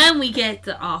 And then we get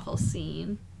the awful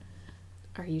scene.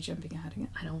 Are you jumping ahead again?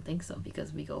 I don't think so,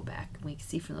 because we go back and we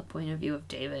see from the point of view of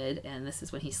David, and this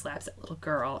is when he slaps that little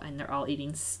girl, and they're all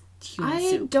eating human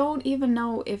soup. I don't even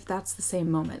know if that's the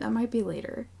same moment. That might be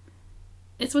later.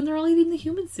 It's when they're all eating the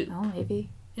human soup. Oh, maybe.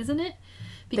 Isn't it?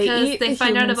 Because they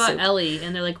find out about Ellie,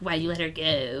 and they're like, why you let her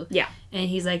go? Yeah. And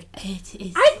he's like, it's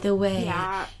the way.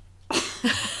 Yeah. I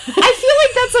feel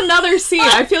like that's another scene.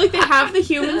 I feel like they have the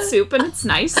human soup, and it's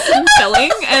nice and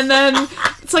filling, and then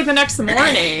it's like the next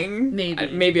morning.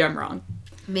 Maybe I'm wrong.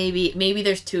 Maybe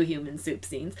there's 2 human soup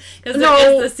scenes. Because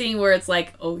there is the scene where it's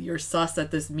like, oh, you're sus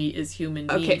that this meat is human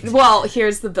meat. Okay, well,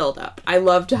 here's the build-up. I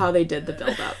loved how they did the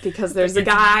build-up, because there's a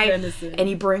guy, and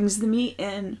he brings the meat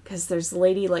in, because there's a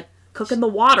lady, like, cooking the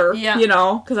water, you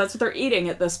know, because that's what they're eating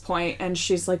at this point, and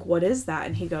she's like, what is that?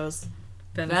 And he goes,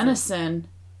 venison.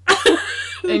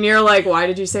 And you're like, why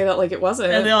did you say that like it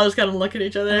wasn't? And they all just kind of look at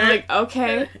each other. And they're like,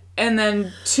 okay. And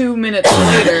then 2 minutes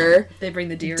later, they bring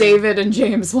the deer. David and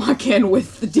James walk in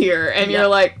with the deer, and you're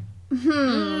like,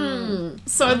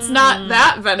 so it's not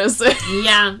that venison.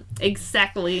 Yeah,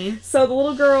 exactly. So the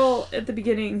little girl at the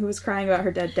beginning who was crying about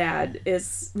her dead dad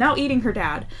is now eating her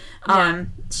dad.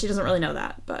 She doesn't really know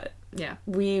that, but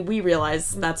we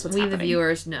realize that's what's happening. We, the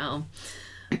viewers, know.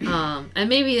 And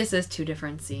maybe this is 2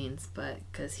 different scenes, but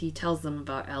because he tells them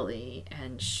about Ellie,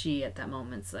 and she at that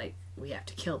moment's like, we have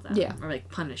to kill them. Yeah. Or like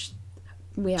punish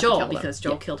Joel because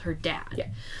Joel killed her dad. Yeah.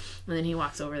 And then he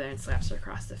walks over there and slaps her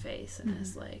across the face and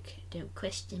is like, don't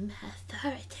question my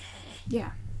authority.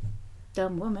 Yeah.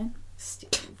 Dumb woman.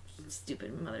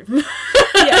 Stupid mother. We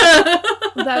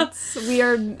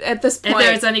are at this point. If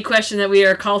there's any question that we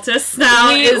are cultists now,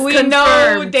 we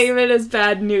know David is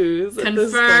bad news.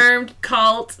 Confirmed,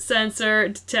 cult,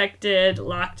 censored, detected,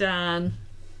 locked on.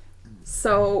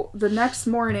 So the next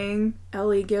morning,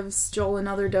 Ellie gives Joel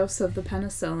another dose of the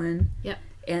penicillin. Yep.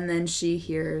 And then she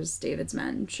hears David's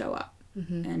men show up.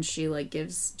 Mm-hmm. And she like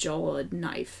gives Joel a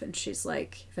knife, and she's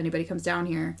like, if anybody comes down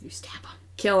here, you stab him.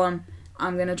 Kill him.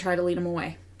 I'm gonna try to lead him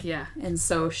away. Yeah. And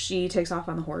so she takes off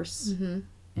on the horse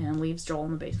and leaves Joel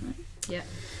in the basement. Yeah.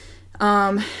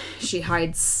 She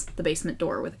hides the basement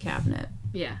door with a cabinet.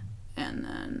 Yeah. And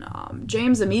then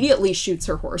James immediately shoots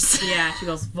her horse. Yeah, she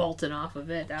goes vaulting off of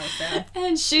it. That was bad.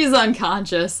 And she's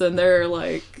unconscious, and they're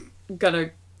like gonna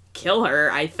kill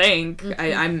her, I think.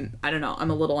 I don't know.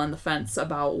 I'm a little on the fence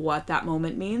about what that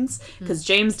moment means, because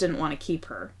James didn't want to keep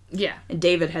her. Yeah. And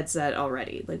David had said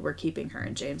already, like, we're keeping her.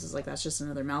 And James is like, that's just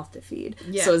another mouth to feed.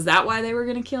 Yeah. So is that why they were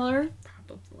going to kill her?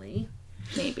 Probably.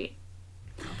 Maybe.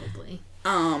 Probably.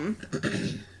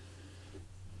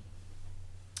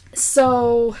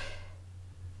 So,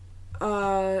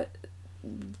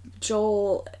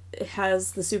 Joel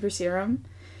has the super serum.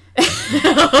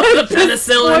 The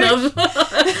penicillin of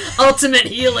ultimate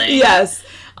healing. Yes.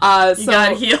 He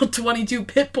got healed 22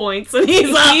 hit points, and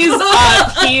he's up. He's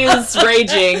up. He's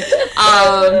raging.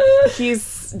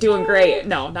 He's doing great.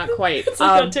 No, not quite. It's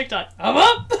like on TikTok. I'm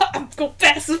up. I'm going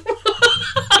fast.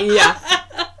 Yeah.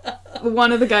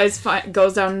 One of the guys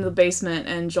goes down into the basement,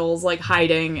 and Joel's like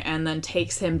hiding, and then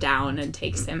takes him down and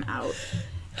takes him out.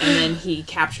 And then he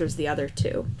captures the other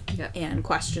 2 and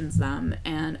questions them.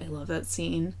 And I love that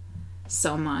scene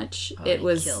so much. It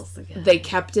was they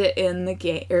kept it in the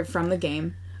game or from the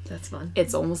game. That's fun.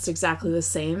 It's almost exactly the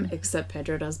same, except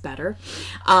Pedro does better.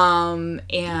 And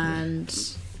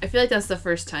I feel like that's the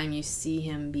first time you see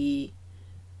him be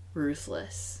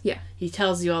ruthless. Yeah. He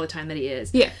tells you all the time that he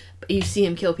is. Yeah. But you see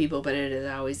him kill people, but it is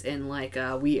always in like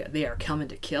they are coming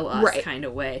to kill us kind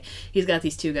of way. He's got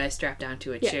these 2 guys strapped down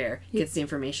to a chair. He gets the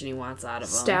information he wants out of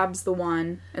them. Stabs the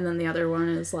one, and then the other one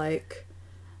is like,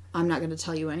 I'm not going to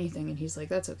tell you anything. And he's like,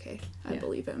 that's okay. I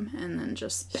believe him. And then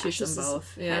just bashes them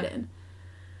both his head in.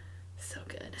 So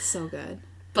good. So good.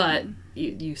 But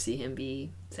you see him be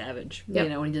savage, you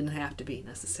know, when he didn't have to be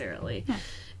necessarily. Yeah.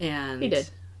 And he did.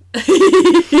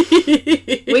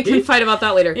 We can fight about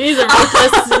that later. He's a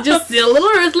ruthless, just a little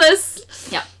ruthless.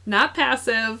 Yeah. Not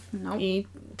passive. Nope. He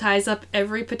ties up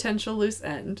every potential loose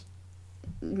end.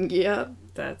 Yeah.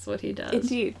 That's what he does.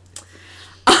 Indeed.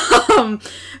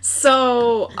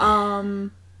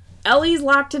 Ellie's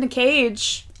locked in a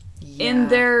cage in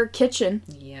their kitchen.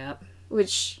 Yep.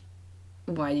 Which...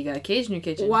 Why you got a cage in your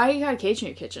kitchen? Why you got a cage in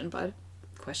your kitchen, bud?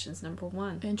 Question's number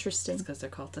 1. Interesting. It's because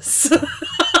they're cultists.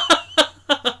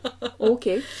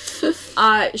 Okay.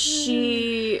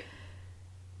 She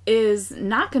is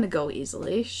not going to go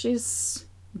easily. She's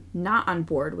not on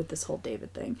board with this whole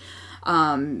David thing.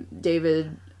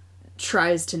 David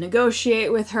tries to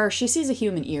negotiate with her. She sees a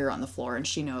human ear on the floor, and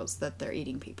she knows that they're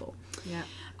eating people. Yeah.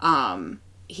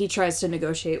 He tries to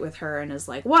negotiate with her and is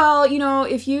like, well, you know,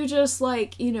 if you just,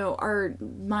 like, you know, are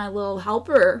my little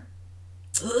helper,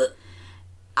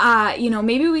 you know,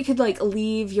 maybe we could, like,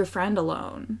 leave your friend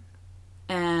alone.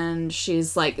 And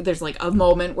she's like, there's like a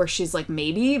moment where she's like,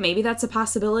 maybe that's a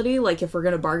possibility. Like, if we're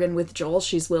going to bargain with Joel,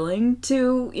 she's willing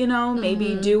to, you know,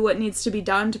 maybe do what needs to be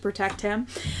done to protect him.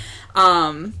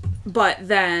 But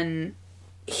then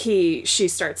she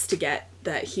starts to get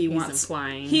that he wants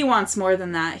more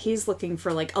than that. He's looking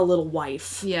for like a little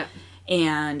wife. Yeah.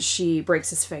 And she breaks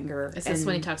his finger. It's just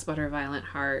when he talks about her violent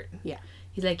heart. Yeah.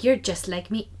 He's like, you're just like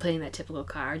me, playing that typical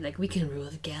card. Like, we can rule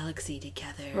the galaxy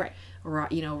together. Right. Or,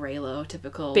 you know, Raylo,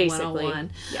 typical basically.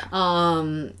 101.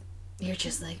 Yeah. You're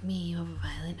just like me, you have a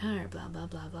violent heart, blah, blah,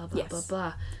 blah, blah, blah, yes. blah,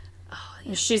 blah. Oh,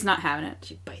 yeah. She's not having it.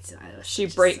 She bites it out of it. She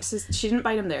didn't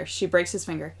bite him there. She breaks his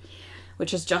finger.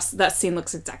 Which is just, that scene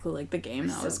looks exactly like the game.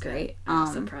 That was great.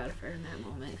 I'm so proud of her in that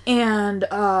moment. And,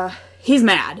 he's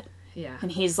mad. Yeah.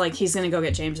 And he's like, he's gonna go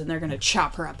get James and they're gonna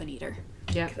chop her up and eat her.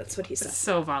 Yeah. That's what he says.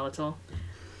 So volatile.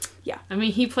 Yeah. I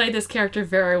mean, he played this character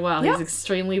very well. Yep. He's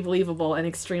extremely believable and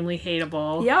extremely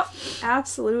hateable. Yep.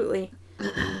 Absolutely.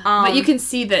 But you can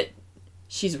see that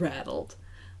she's rattled.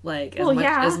 Like,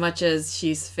 as much as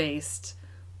she's faced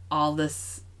all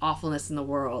this awfulness in the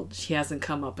world, she hasn't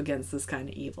come up against this kind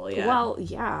of evil yet. Well,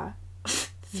 yeah.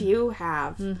 Few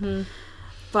have. Mm-hmm.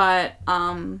 But,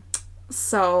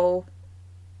 so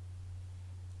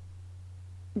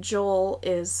Joel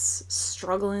is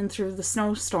struggling through the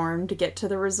snowstorm to get to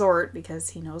the resort because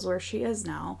he knows where she is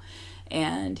now.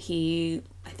 And he,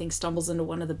 I think, stumbles into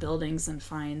one of the buildings and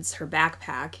finds her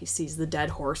backpack. He sees the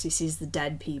dead horse. He sees the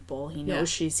dead people. He knows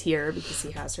she's here because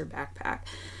he has her backpack.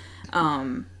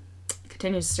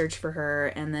 Continues to search for her.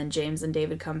 And then James and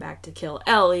David come back to kill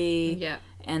Ellie. Yeah.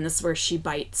 And this is where she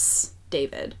bites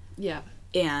David. Yeah.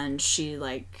 And she,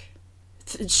 like...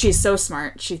 She's so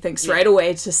smart. She thinks right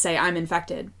away to say, I'm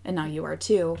infected, and now you are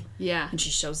too. Yeah. And she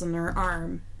shows them her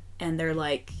arm, and they're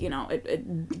like, you know,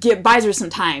 it buys her some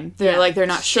time. They're like, they're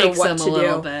not sure what to do.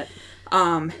 Little bit.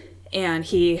 And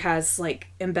he has, like,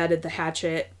 embedded the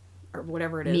hatchet, or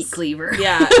whatever it is. Meat cleaver.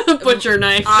 Yeah. Butcher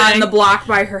knife on thing. the block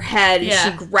by her head, and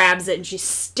she grabs it, and she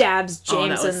stabs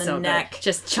James in the neck. Good.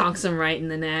 Just chonks him right in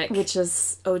the neck. Which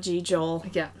is OG Joel.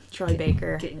 Yeah. Troy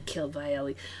Baker. Getting killed by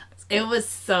Ellie. It was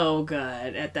so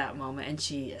good at that moment, and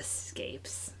she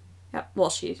escapes. Yep. Well,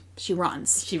 she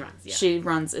runs. She runs, yeah. She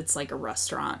runs, it's like a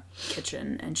restaurant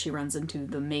kitchen, and she runs into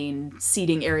the main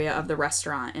seating area of the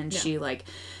restaurant, and she, like,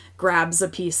 grabs a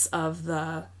piece of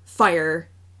the fire,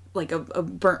 like a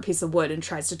burnt piece of wood, and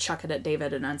tries to chuck it at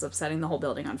David, and ends up setting the whole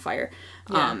building on fire.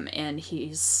 Yeah. And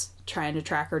he's trying to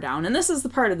track her down. And this is the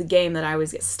part of the game that I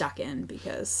always get stuck in,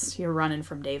 because you're running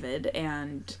from David,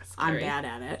 and I'm bad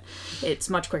at it. It's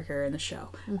much quicker in the show.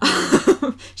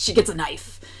 Mm-hmm. She gets a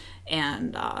knife,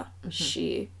 and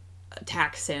she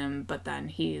attacks him, but then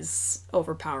he's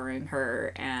overpowering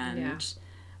her, and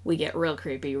we get real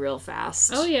creepy real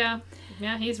fast. Oh, yeah.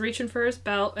 Yeah, he's reaching for his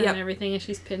belt and everything, and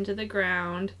she's pinned to the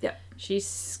ground. Yep. She's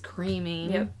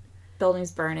screaming. Yep.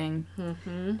 Building's burning.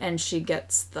 Mm-hmm. And she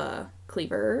gets the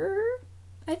cleaver,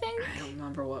 I think. I don't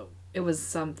remember what. It was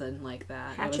something like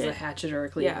that. Hatchet. It was a hatchet or a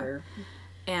cleaver. Yeah.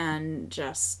 And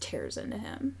just tears into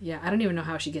him. Yeah, I don't even know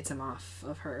how she gets him off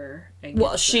of her.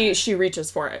 Well, she reaches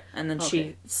for it, and then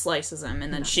she slices him,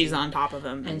 and then she's on top of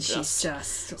him. And she's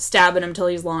just stabbing him till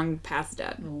he's long past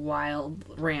dead. Wild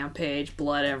rampage,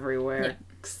 blood everywhere,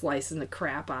 slicing the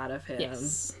crap out of him.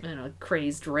 Yes. In a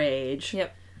crazed rage.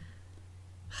 Yep.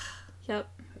 Yep.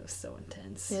 It was so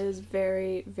intense. It was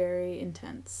very, very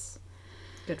intense.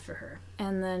 Good for her.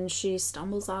 And then she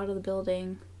stumbles out of the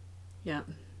building. Yep.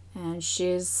 And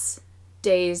she's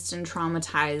dazed and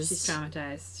traumatized. She's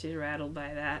traumatized. She's rattled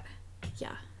by that.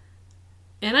 Yeah.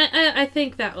 And I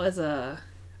think that was a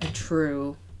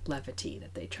true levity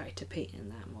that they tried to paint in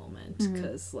that moment.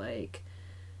 Because, like,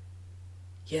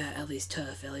 yeah, Ellie's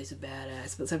tough. Ellie's a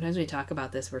badass. But sometimes when we talk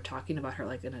about this, we're talking about her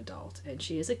like an adult. And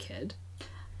she is a kid.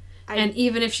 And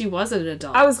even if she wasn't an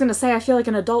adult. I was going to say, I feel like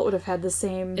an adult would have had the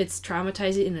same... It's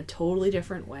traumatizing in a totally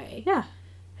different way. Yeah.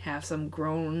 Have some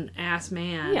grown-ass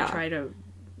man try to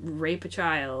rape a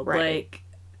child. Right. Like...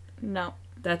 No.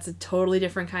 That's a totally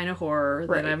different kind of horror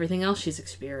than everything else she's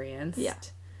experienced. Yeah.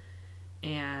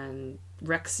 And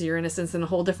wrecks your innocence in a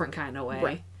whole different kind of way.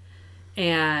 Right.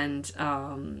 And,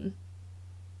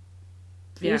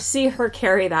 You see her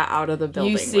carry that out of the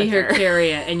building. You see her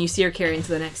carry it, and you see her carry into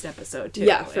the next episode, too.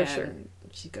 Yeah, for sure.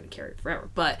 She's going to carry it forever.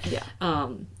 But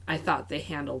I thought they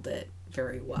handled it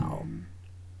very well.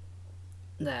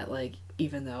 That, like,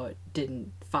 even though it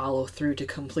didn't follow through to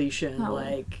completion,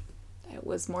 like... It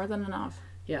was more than enough.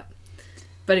 Yeah.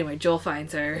 But anyway, Joel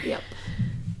finds her. Yep.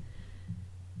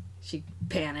 She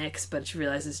panics, but she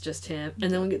realizes it's just him. And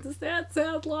then we get this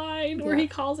sad line where he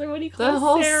calls her when he calls the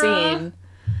whole Sarah. Scene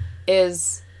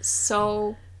is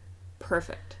so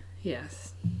perfect.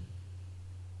 Yes.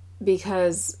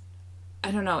 Because,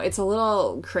 I don't know, it's a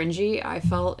little cringy, I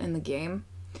felt, in the game.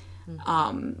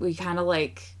 Mm-hmm. We kind of,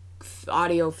 like,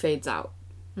 audio fades out.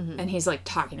 Mm-hmm. And he's, like,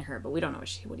 talking to her, but we don't know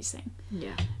what he's saying.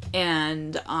 Yeah.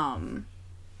 And,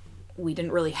 we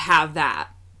didn't really have that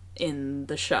in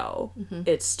the show. Mm-hmm.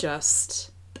 It's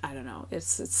just, I don't know,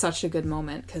 it's such a good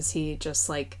moment, because he just,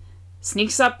 like,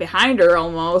 sneaks up behind her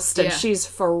almost, and she's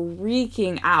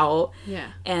freaking out.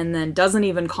 Yeah. And then doesn't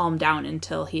even calm down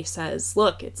until he says,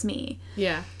 "Look, it's me."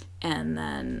 Yeah. And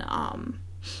then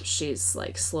she's,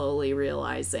 like, slowly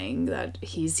realizing that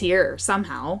he's here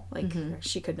somehow. Like,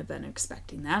 she couldn't have been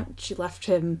expecting that. She left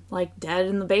him, like, dead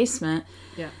in the basement.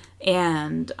 Yeah.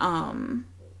 And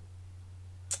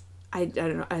I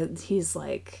don't know, he's,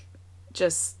 like,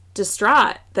 just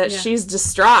distraught that she's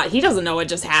distraught. He doesn't know what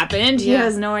just happened. He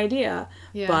has no idea.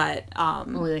 Yeah. But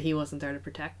only that he wasn't there to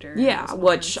protect her. Yeah,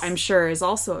 which I'm sure is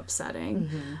also upsetting.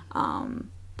 Mm-hmm.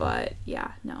 But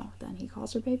yeah, no. Then he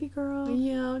calls her baby girl.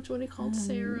 Yeah, it's what he called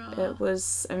Sarah. It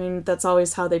was, I mean, that's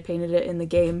always how they painted it in the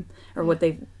game, or what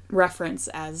they reference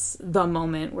as the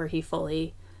moment where he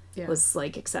fully was,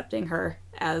 like, accepting her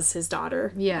as his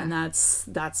daughter. Yeah. And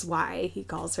that's why he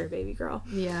calls her baby girl.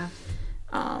 Yeah.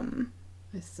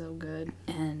 It's so good.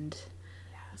 And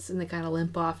they kind of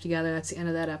limp off together. That's the end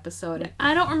of that episode. And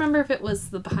I don't remember if it was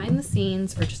the behind the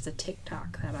scenes or just a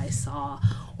TikTok that I saw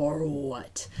or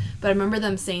what. But I remember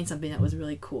them saying something that was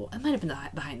really cool. It might have been the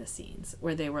behind the scenes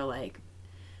where they were, like,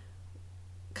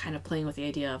 kind of playing with the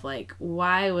idea of, like,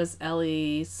 why was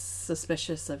Ellie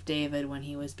suspicious of David when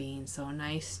he was being so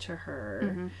nice to her?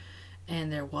 Mm-hmm.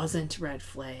 And there wasn't red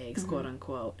flags, quote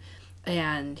unquote.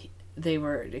 And they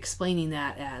were explaining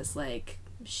that as, like,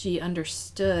 she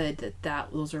understood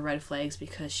that those were red flags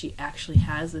because she actually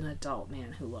has an adult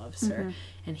man who loves her,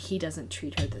 and he doesn't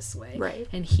treat her this way. Right.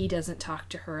 And he doesn't talk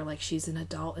to her like she's an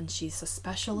adult and she's a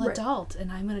special adult,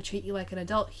 and I'm going to treat you like an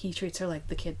adult. He treats her like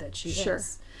the kid that she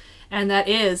is. And that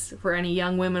is, for any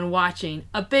young women watching,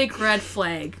 a big red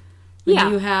flag.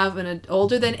 When you have an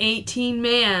older than 18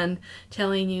 man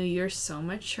telling you you're so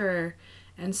mature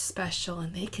and special,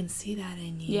 and they can see that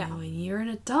in you, and you're an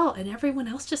adult, and everyone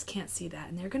else just can't see that,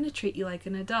 and they're going to treat you like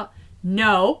an adult.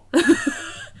 No.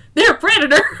 They're a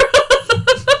predator.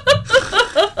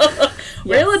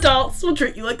 Real adults will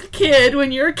treat you like a kid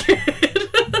when you're a kid.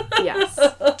 Yes.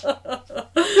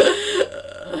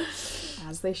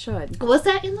 As they should. Was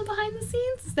that in the behind the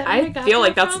scenes? Is that I feel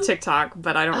like that's a TikTok,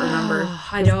 but I don't remember.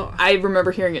 I remember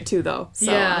hearing it too, though,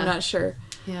 so I'm not sure.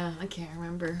 Yeah, I can't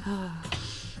remember.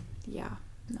 Yeah,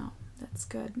 no, that's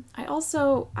good.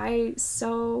 I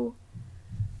so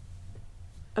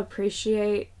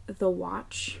appreciate the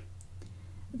Watch.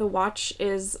 The Watch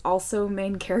is also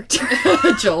main character.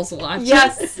 Joel's Watch.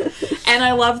 Yes. And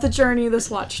I love the journey this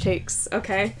Watch takes,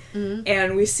 okay? Mm-hmm.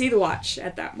 And we see the Watch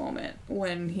at that moment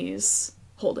when he's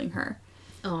holding her.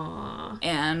 Aww.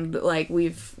 And, like,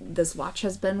 this Watch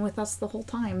has been with us the whole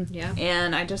time. Yeah.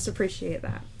 And I just appreciate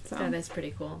that. So. That is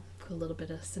pretty cool. A little bit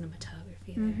of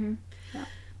cinematography there. Mm-hmm. Yeah.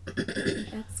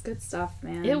 That's good stuff,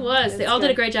 man. It was. They all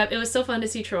did a great job. It was so fun to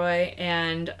see Troy,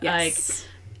 and like,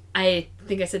 I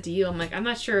think I said to you, I'm like, I'm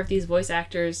not sure if these voice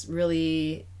actors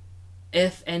really,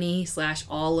 if any /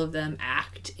 all of them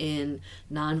act in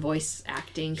non-voice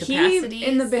acting capacities. He,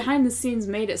 in the behind the scenes,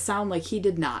 made it sound like he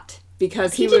did not.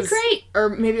 Because he did was great. Or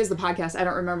maybe it was the podcast, I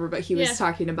don't remember, but he was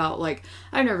talking about, like,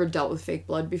 I've never dealt with fake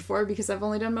blood before because I've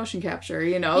only done motion capture,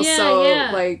 you know? Yeah, so,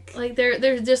 yeah. like... Like,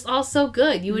 they're just all so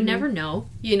good. You would never know,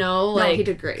 you know? Like, no, he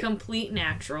did great. Complete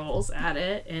naturals at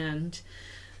it, and...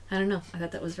 I don't know. I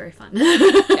thought that was very fun.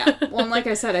 Yeah. Well, and like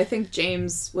I said, I think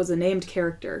James was a named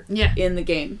character in the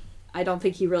game. I don't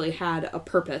think he really had a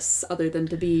purpose other than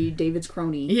to be David's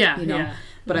crony. Yeah, you know? Yeah.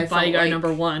 But I felt like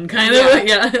number one, kind of.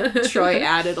 Yeah. Troy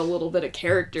added a little bit of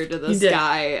character to this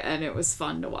guy, and it was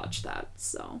fun to watch that.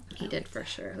 So he did for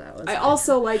sure. That was. I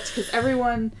also liked because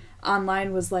everyone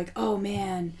online was like, "Oh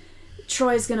man,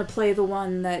 Troy's gonna play the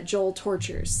one that Joel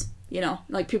tortures." You know,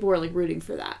 like people were like rooting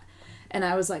for that. And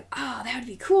I was like, oh, that would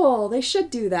be cool. They should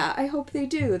do that. I hope they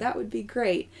do. That would be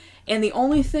great. And the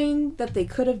only thing that they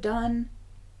could have done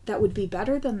that would be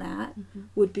better than that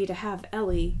would be to have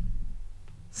Ellie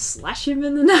slash him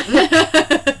in the neck.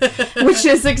 Which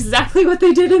is exactly what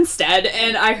they did instead.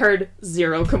 And I heard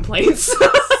 0 complaints.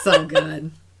 So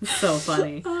good. So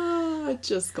funny.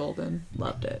 Just golden.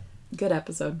 Loved it. Good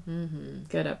episode. Mm-hmm.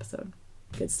 Good episode.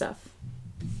 Good stuff.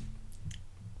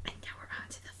 And now we're on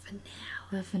to the finale.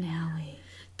 The finale.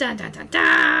 Dun, dun, dun, dun.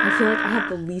 I feel like I have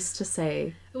the least to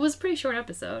say. It was a pretty short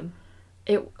episode.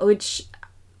 I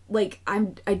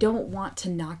don't want to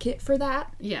knock it for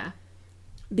that. Yeah.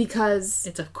 Because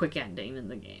it's a quick ending in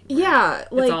the game. Right? Yeah,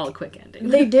 like it's all a quick ending.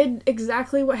 They did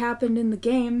exactly what happened in the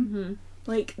game. Mm-hmm.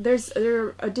 Like there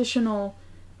are additional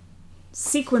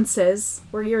sequences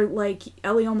where you're like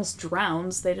Ellie almost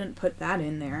drowns. They didn't put that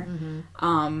in there.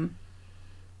 Mm-hmm.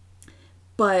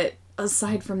 But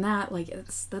aside from that, like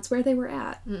that's where they were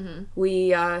at. Mm-hmm.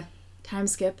 We time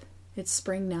skip. It's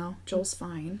spring now. Joel's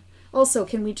fine. Also,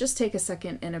 can we just take a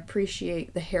second and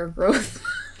appreciate the hair growth?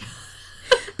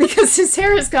 Because his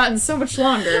hair has gotten so much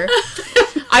longer.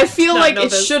 I feel like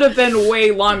it should have been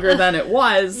way longer than it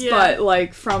was, but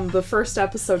like from the first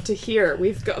episode to here,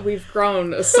 we've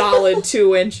grown a solid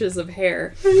 2 inches of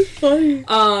hair. Funny.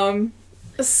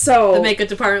 So the makeup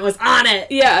department was on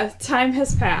it. Yeah, time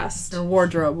has passed. Or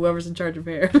wardrobe, whoever's in charge of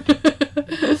hair.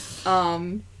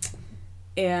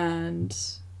 And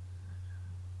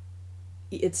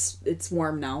it's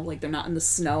warm now. Like they're not in the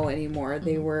snow anymore.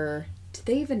 They were. Did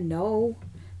they even know?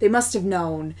 They must have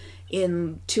known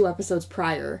in 2 episodes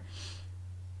prior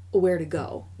where to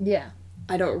go. Yeah.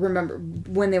 I don't remember.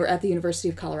 When they were at the University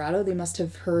of Colorado, they must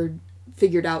have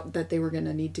figured out that they were going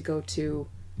to need to go to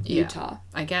Utah.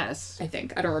 I guess. I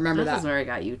think. I don't remember that. That's where I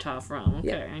got Utah from. Okay,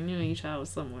 yeah. I knew Utah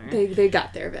was somewhere. They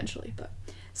got there eventually, but...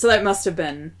 So that must have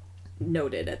been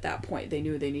noted at that point. They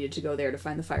knew they needed to go there to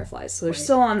find the Fireflies. So they're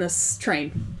still on this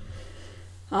train.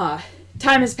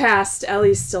 Time has passed.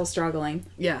 Ellie's still struggling.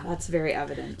 Yeah. That's very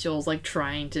evident. Joel's, like,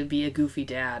 trying to be a goofy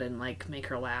dad and, like, make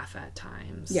her laugh at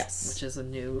times. Yes. Which is a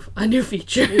new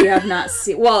feature. We have not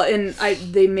seen... Well, and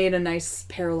they made a nice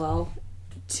parallel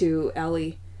to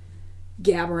Ellie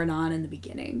gabbering on in the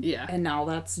beginning. Yeah. And now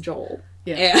that's Joel.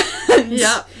 Yeah. And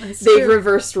they've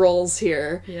reversed roles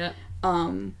here. Yeah.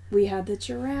 We had the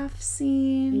giraffe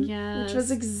scene, which was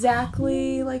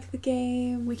exactly like the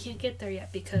game. We can't get there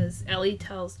yet because Ellie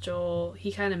tells Joel,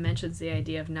 he kind of mentions the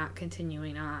idea of not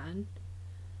continuing on.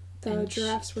 The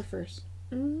giraffes were first.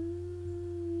 Were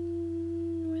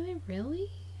they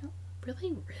really?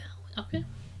 Really? Okay.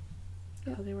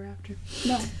 Yeah. Oh, they were after.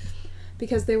 No.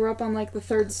 Because they were up on, like, the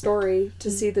 3rd story to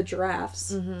see the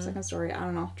giraffes. Mm-hmm. 2nd story, I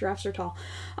don't know. Giraffes are tall.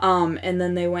 And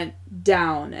then they went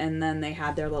down, and then they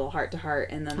had their little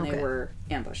heart-to-heart, and then they were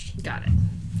ambushed. Got it.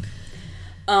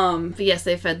 But yes,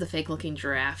 they fed the fake-looking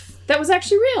giraffe. That was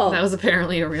actually real. That was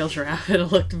apparently a real giraffe, and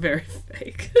it looked very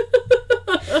fake.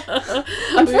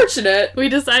 Unfortunate. We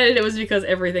decided it was because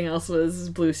everything else was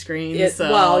blue screen, it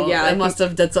must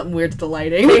have done something weird to the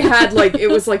lighting. They had, like, it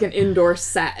was like an indoor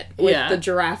set with the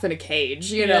giraffe in a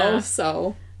cage, you know,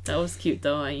 so... That was cute,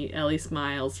 though. Ellie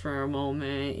smiles for a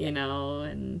moment, you know,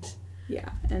 and...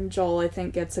 Yeah, and Joel, I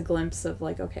think, gets a glimpse of,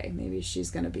 like, okay, maybe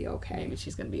she's gonna be okay. Maybe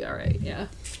she's gonna be alright, yeah.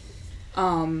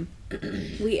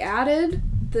 We added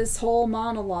this whole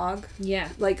monologue. Yeah.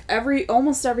 Like,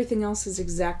 almost everything else is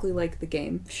exactly like the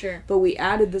game. Sure. But we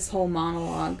added this whole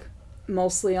monologue,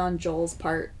 mostly on Joel's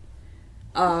part,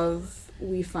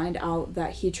 we find out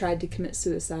that he tried to commit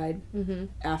suicide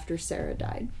after Sarah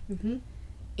died. Mm-hmm.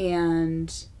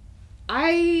 And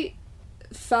I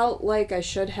felt like I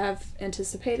should have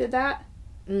anticipated that.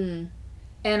 And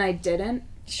I didn't.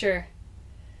 Sure.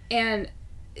 And...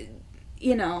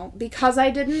 You know, because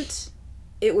I didn't,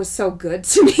 it was so good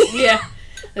to me. Yeah.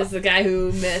 As the guy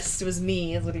who missed was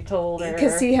me, is what he told her.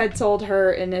 Because he had told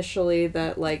her initially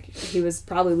that, like, he was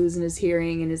probably losing his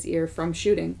hearing in his ear from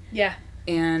shooting. Yeah.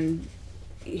 And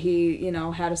he, you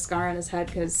know, had a scar on his head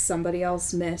because somebody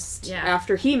else missed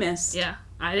after he missed. Yeah.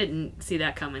 I didn't see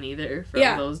that coming either from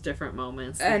those different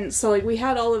moments. And so, like, we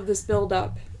had all of this build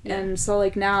up. Yeah. And so,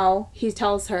 like, now he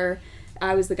tells her,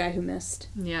 I was the guy who missed.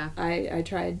 Yeah. I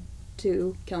tried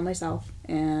to kill myself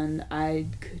and I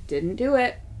didn't do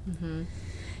it. Mm-hmm.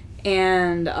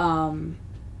 And I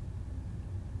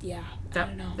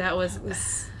don't know, that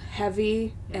was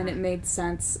heavy and it made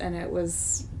sense and it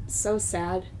was so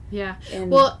sad. Yeah.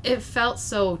 And well, it felt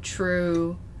so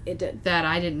true. It did. That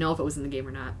I didn't know if it was in the game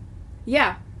or not.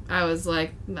 Yeah. I was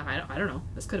like, no, I don't know,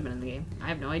 this could have been in the game, I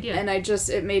have no idea. And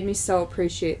it made me so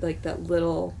appreciate, like, the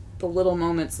little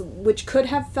moments which could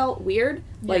have felt weird,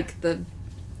 like the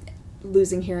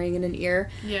losing hearing in an ear.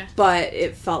 Yeah. But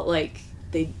it felt like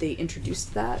they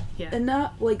introduced that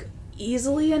enough, like,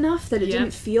 easily enough that it didn't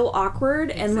feel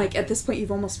awkward. Exactly. And, like, at this point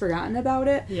you've almost forgotten about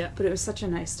it. Yeah. But it was such a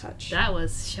nice touch. That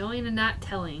was showing and not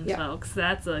telling, folks.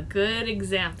 That's a good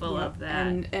example of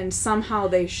that. And somehow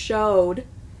they showed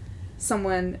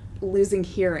someone losing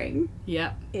hearing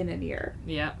in an ear.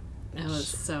 Yep. It was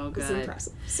so good. It was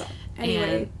impressive. So,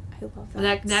 anyway, I I love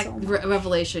that. That so much.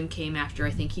 revelation came after, I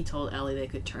think he told Ellie they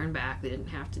could turn back. They didn't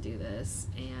have to do this.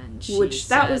 And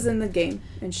that was in the game.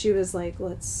 And she was like,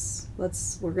 we're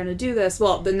going to do this.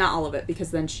 Well, not all of it,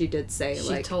 because then she did say,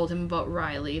 she told him about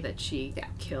Riley, that she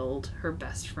killed her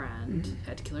best friend,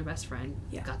 had to kill her best friend,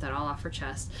 got that all off her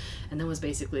chest, and then was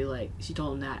basically like, she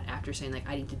told him that after saying, like,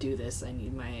 I need to do this, I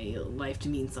need my life to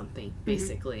mean something,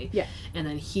 basically. Yeah. And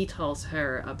then he tells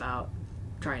her about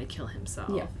trying to kill himself.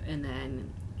 Yeah. And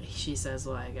then she says,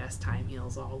 well, I guess time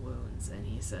heals all wounds. And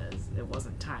he says it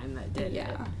wasn't time that did it.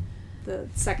 The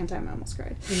second time I almost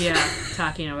cried. Yeah,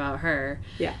 talking about her.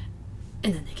 Yeah.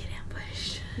 And then they get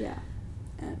ambushed. Yeah.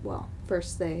 And, well,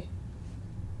 first they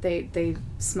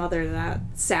smother that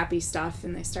sappy stuff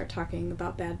and they start talking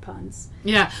about bad puns.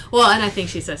 Yeah. Well, and I think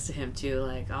she says to him, too,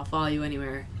 like, I'll follow you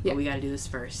anywhere, but we got to do this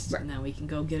first. Right. And then we can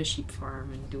go get a sheep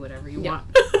farm and do whatever you want.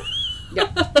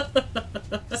 Yep.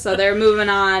 So they're moving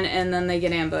on, and then they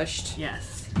get ambushed.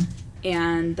 Yes.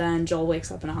 And then Joel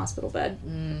wakes up in a hospital bed.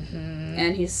 Mm-hmm.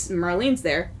 And Marlene's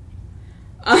there.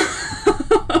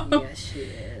 Yes, she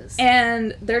is.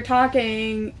 And they're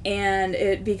talking, and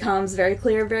it becomes very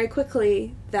clear very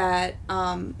quickly that,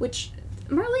 which,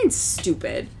 Marlene's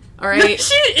stupid. All right,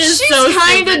 she's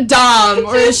kind of dumb,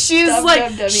 or she's dumb,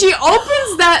 like, dumb, she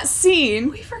opens that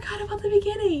scene. We forgot about the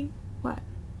beginning. What?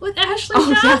 With Ashley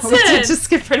Johnson. Yeah, we did just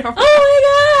skip right over.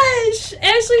 Oh my gosh,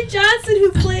 Ashley Johnson,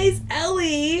 who plays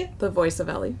Ellie, the voice of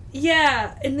Ellie.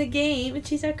 Yeah, in the game, and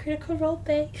she's our Critical Role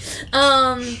Play.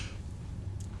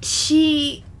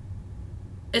 She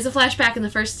is a flashback in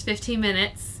the first 15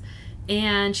 minutes,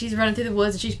 and she's running through the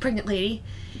woods, and she's a pregnant lady.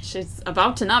 She's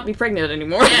about to not be pregnant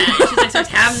anymore. Yeah, and she starts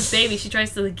having this baby. She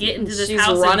tries to get into this house.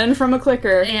 She's running from a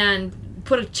clicker. And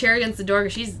put a chair against the door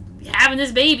because she's having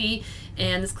this baby.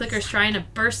 And this clicker's trying to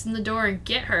burst in the door and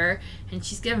get her. And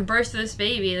she's giving birth to this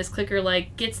baby. And this clicker,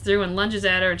 like, gets through and lunges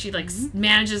at her. And she, like,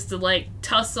 manages to, like,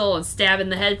 tussle and stab in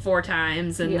the head 4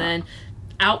 times. And then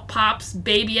out pops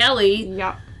baby Ellie.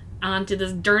 Onto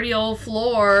this dirty old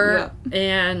floor.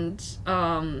 And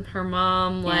her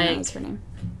mom, like... Anna is her name.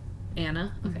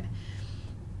 Anna? Okay.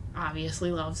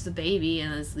 Obviously loves the baby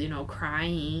and is,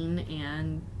 crying,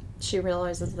 and... She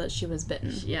realizes that she was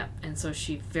bitten. And so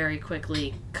she very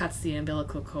quickly cuts the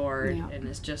umbilical cord and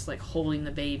is just, like, holding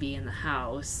the baby in the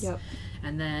house.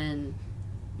 And then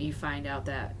you find out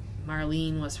that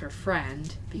Marlene was her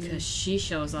friend because she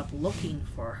shows up looking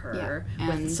for her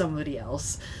with somebody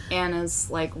else. Anna's,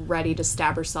 like, ready to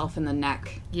stab herself in the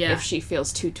neck if she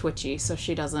feels too twitchy so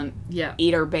she doesn't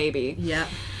eat her baby.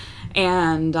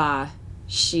 And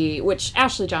which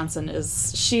Ashley Johnson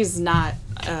is, she's not,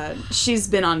 she's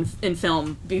been in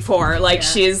film before, like,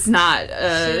 she's not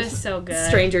she was so good.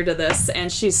 Stranger to this,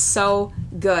 and she's so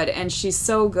good, and she's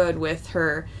so good with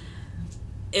her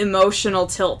emotional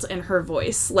tilt in her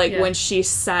voice, like, when she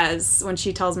tells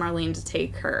Marlene to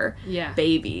take her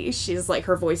baby, she's like,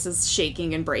 her voice is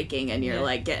shaking and breaking, and you're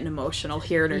like getting emotional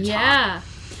hearing her talk.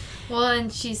 Well, and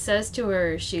she says to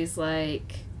her, she's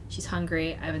like, she's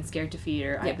hungry, I've been scared to feed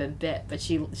her, I've been bit, but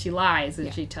she lies,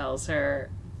 and she tells her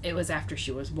it was after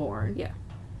she was born.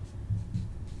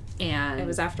 And it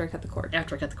was after I cut the cord.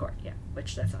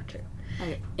 Which that's not true.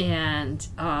 Okay. And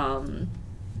so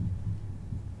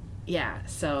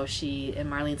and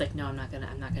Marlene's like, no, I'm not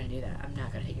gonna do that. I'm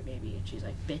not gonna take your baby. And she's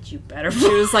like, bitch, you better. She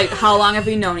was like, how long have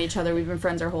we known each other? We've been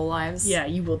friends our whole lives. Yeah,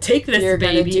 you will take this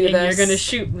baby and you're gonna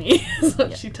shoot me. Is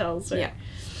what she tells her. Yeah.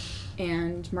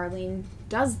 And Marlene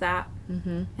does that.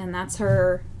 Mm-hmm. And that's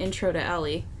her intro to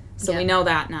Ellie. So we know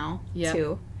that now,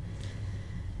 too.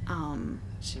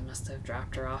 She must have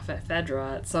dropped her off at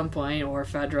Fedra at some point, or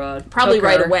Fedra probably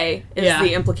right away is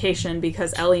the implication,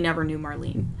 because Ellie never knew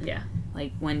Marlene. Yeah.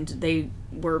 Like, when they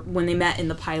met in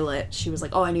the pilot, she was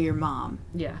like, oh, I knew your mom.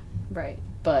 Yeah. Right.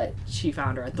 But she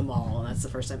found her at the mall, and that's the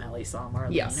first time Ellie saw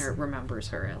Marlene, or remembers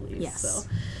her at least. Yes. So.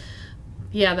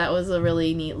 Yeah, that was a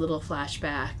really neat little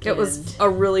flashback. It was a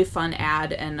really fun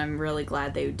ad, and I'm really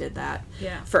glad they did that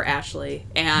for Ashley.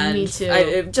 And me too.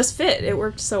 It just fit. It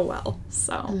worked so well.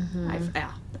 So,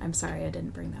 I'm sorry I didn't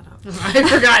bring that up. I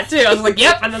forgot, too. I was like,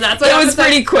 yep, and then that's what it was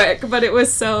pretty quick, but it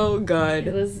was so good.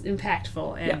 It was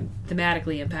impactful and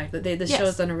thematically impactful. The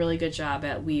show's done a really good job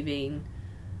at weaving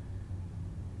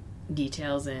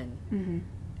details in. Mm-hmm.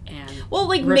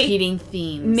 And repeating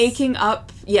themes. Making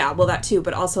up, that too,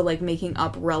 but also, like, making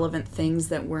up relevant things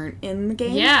that weren't in the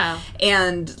game. Yeah.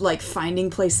 And, like,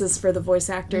 finding places for the voice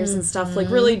actors and stuff.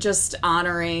 Like, really just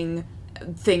honoring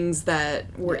things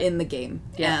that were in the game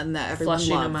and that everyone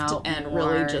Flushing loved. Them out and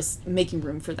more. Really just making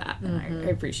room for that. And I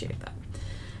appreciate that.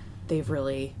 They've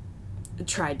really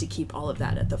tried to keep all of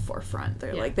that at the forefront.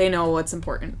 They're like, they know what's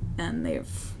important, and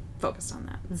they've focused on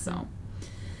that.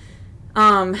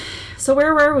 So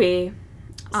where were we?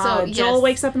 Joel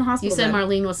wakes up in the hospital. You said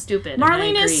Marlene was stupid.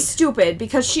 Marlene is stupid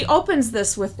because she opens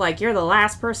this with, like, you're the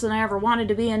last person I ever wanted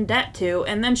to be in debt to,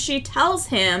 and then she tells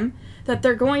him that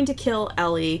they're going to kill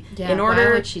Ellie in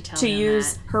order to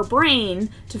use her brain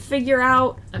to figure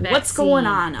out what's going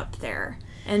on up there.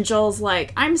 And Joel's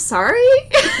like, I'm sorry?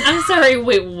 I'm sorry,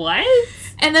 wait, what?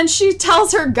 And then she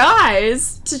tells her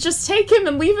guys to just take him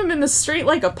and leave him in the street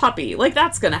like a puppy. Like,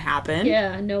 that's gonna happen.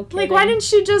 Yeah, no kidding. Like,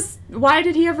 why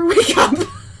did he ever wake up?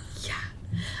 Yeah.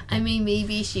 I mean,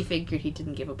 maybe she figured he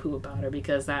didn't give a poo about her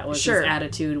because that was his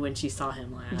attitude when she saw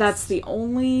him last. That's the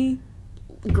only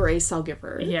grace I'll give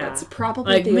her. Yeah. That's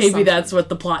probably like, maybe that's what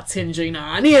the plot's hinging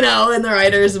on, in the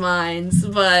writer's minds.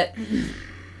 But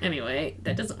anyway,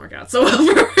 that doesn't work out so well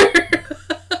for her.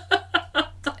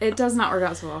 It does not work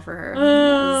out so well for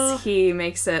her. He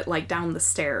makes it, like, down the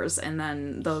stairs, and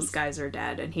then those guys are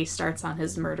dead, and he starts on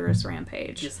his murderous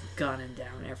rampage. Just gunning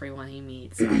down everyone he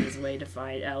meets on his way to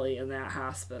find Ellie in that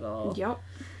hospital. Yep.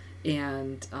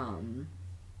 And,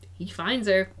 he finds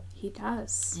her. He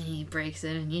does. And he breaks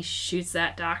in, and he shoots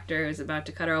that doctor who's about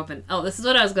to cut her open. Oh, this is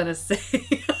what I was gonna say.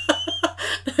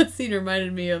 That scene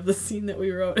reminded me of the scene that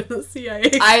we wrote in the CIA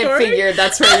story. I figured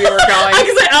that's where you were going.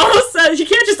 Because I almost said, you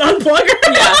can't just unplug her.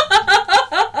 Yeah.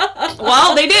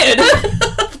 Well, they did.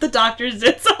 The doctors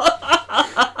did so.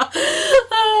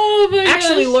 Oh my gosh.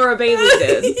 Actually, Laura Bailey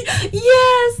did.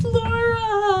 Yes,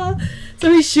 Laura.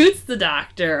 So he shoots the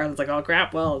doctor, and it's like, oh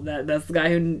crap, well, that's the guy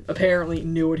who apparently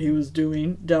knew what he was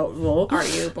doing, doubtful.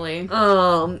 Arguably.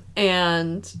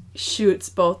 And shoots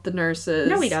both the nurses.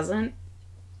 No, he doesn't.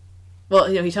 Well,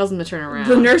 he tells them to turn around.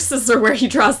 The nurses are where he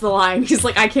draws the line. He's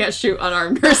like, I can't shoot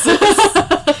unarmed nurses.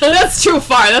 That's too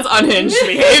far. That's unhinged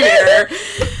behavior.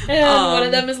 And one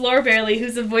of them is Laura Bailey,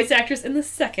 who's a voice actress in the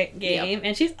second game. Yep.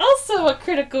 And she's also a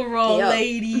Critical Role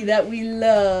lady that we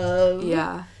love.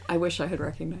 Yeah. I wish I had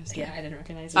recognized her. Yeah, I didn't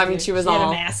recognize her. I mean, she had a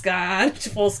mask on,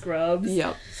 full scrubs.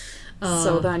 Yep.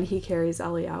 So then he carries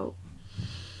Ellie out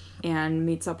and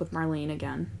meets up with Marlene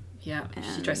again. Yeah,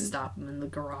 she tries to stop him in the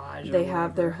garage. They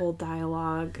have their whole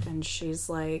dialogue, and she's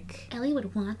like, Ellie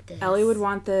would want this. Ellie would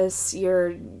want this.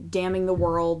 You're damning the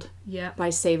world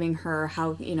by saving her.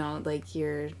 How, like,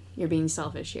 you're being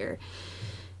selfish here.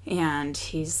 And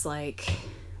he's like,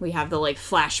 we have the, like,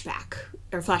 flashback,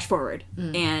 or flash forward,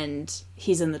 and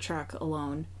he's in the truck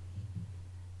alone.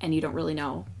 And you don't really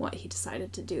know what he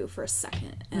decided to do for a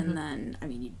second. And then, I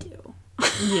mean, you do.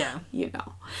 Yeah.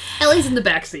 Ellie's in the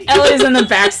backseat.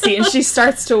 And she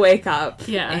starts to wake up.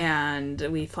 Yeah. And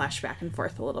we flash back and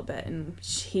forth a little bit. And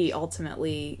he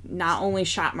ultimately not only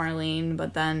shot Marlene,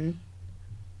 but then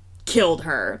killed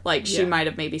her. Like, she might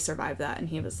have maybe survived that. And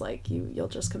he was like, you'll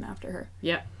just come after her.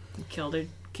 Yep. Killed her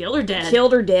dead.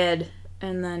 Killed her dead.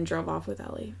 And then drove off with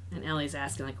Ellie. And Ellie's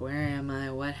asking, like, where am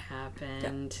I? What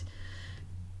happened? Yep.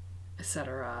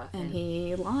 Etc. And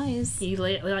he lies. He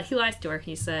lies to her.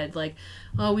 He said, like,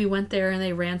 oh, we went there and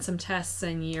they ran some tests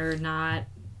and you're not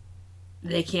a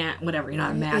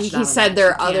match. He said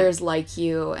there are others like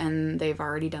you and they've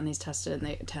already done these tests and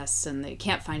they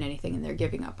can't find anything and they're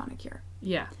giving up on a cure.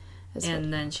 Yeah.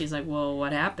 And then she's like, well,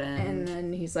 what happened? And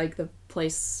then he's like, the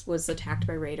place was attacked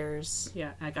by raiders.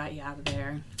 Yeah, I got you out of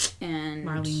there. And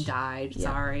Marlene died. Yep.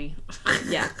 Sorry.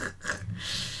 Yeah.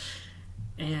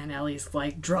 And Ellie's,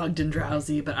 like, drugged and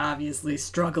drowsy, but obviously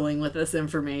struggling with this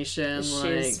information.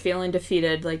 She's feeling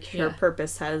defeated, like her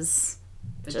purpose has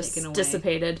been just taken away.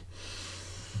 Dissipated.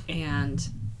 And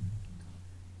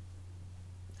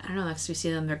I don't know, next we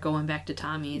see them, they're going back to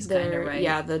Tommy's, kind of, right?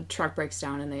 Yeah, the truck breaks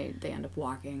down and they end up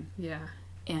walking. Yeah.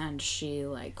 And she,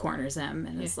 like, corners him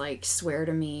and is like, swear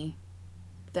to me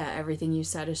that everything you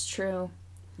said is true.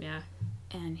 Yeah.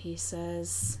 And he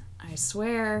says, I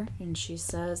swear. And she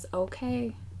says,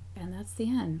 okay. And that's the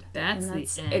end. That's the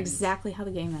end. Exactly how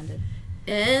the game ended.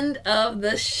 End of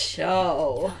the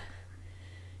show.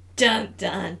 Dun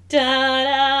dun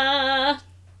da da.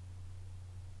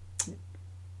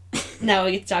 Now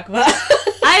we get to talk about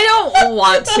I don't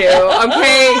want to,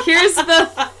 okay? Here's the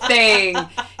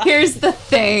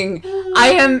thing. I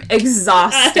am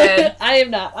exhausted. I am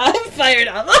not. I'm fired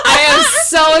up. I am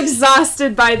so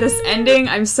exhausted by this ending.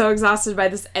 I'm so exhausted by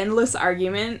this endless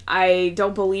argument. I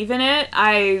don't believe in it.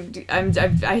 I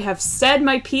have said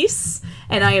my piece,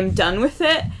 and I am done with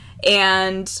it.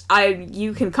 And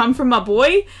you can come from my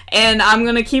boy, and I'm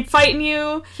gonna keep fighting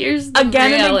you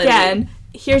again and again.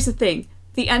 Here's the thing.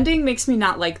 The ending makes me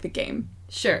not like the game.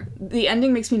 Sure. The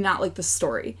ending makes me not like the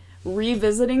story.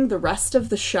 Revisiting the rest of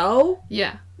the show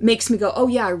makes me go, oh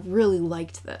yeah, I really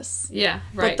liked this. Yeah,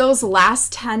 right. But those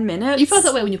last 10 minutes... You felt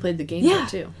that way when you played the game though,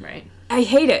 too, right? I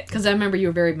hate it. Because I remember you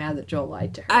were very mad that Joel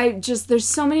lied to her. There's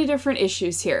so many different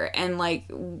issues here. And,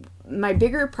 like, my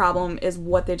bigger problem is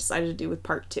what they decided to do with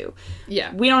part 2.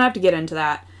 Yeah. We don't have to get into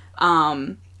that.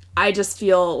 I just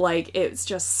feel like it's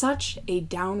just such a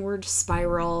downward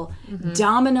spiral,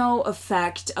 domino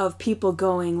effect of people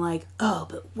going like, oh,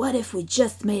 but what if we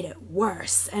just made it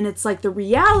worse? And it's like, the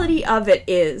reality of it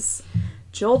is,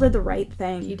 Joel did the right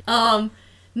thing.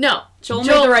 No. Joel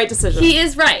made the right decision. He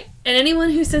is right. And anyone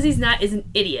who says he's not is an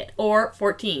idiot or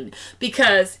 14.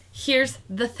 Because here's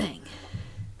the thing.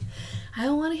 I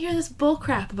don't want to hear this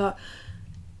bullcrap about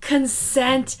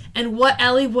consent and what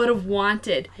Ellie would have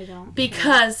wanted. I don't.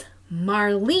 Because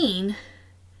Marlene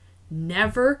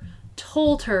never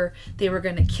told her they were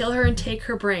going to kill her and take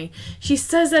her brain. She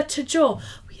says that to Joel.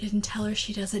 We didn't tell her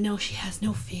she doesn't know. She has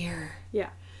no fear. Yeah.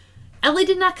 Ellie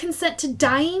did not consent to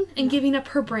dying and giving up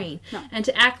her brain. No. And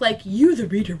to act like you, the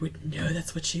reader, would know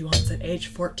that's what she wants at age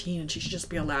 14 and she should just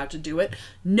be allowed to do it.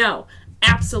 No,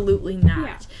 absolutely not.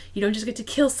 Yeah. You don't just get to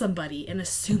kill somebody and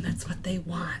assume that's what they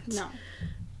want. No.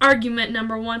 Argument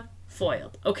number 1,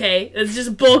 foiled. Okay? It's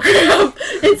just bullcrap.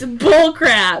 It's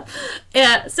bullcrap.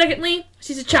 Secondly,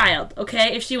 she's a child.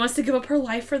 Okay? If she wants to give up her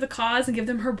life for the cause and give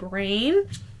them her brain,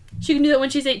 she can do that when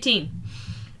she's 18.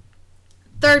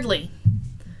 Thirdly,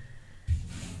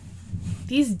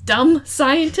 these dumb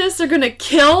scientists are going to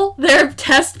kill their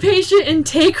test patient and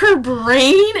take her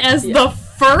brain as the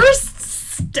first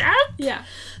step? Yeah.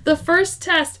 The first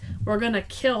test, we're going to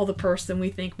kill the person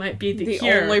we think might be the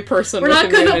cure. Only person we're with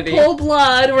not going to pull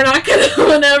blood. We're not going to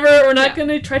whatever. We're not going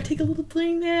to try to take a little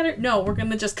brain matter. No, we're going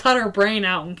to just cut her brain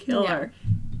out and kill her.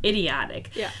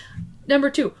 Idiotic. Yeah. Number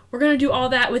 2, we're going to do all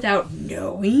that without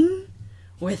knowing,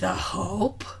 with a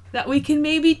hope that we can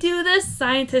maybe do this.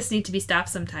 Scientists need to be stopped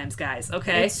sometimes, guys,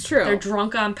 okay? It's true. They're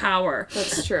drunk on power.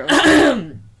 That's true.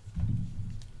 I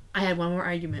had one more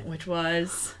argument, which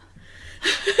was...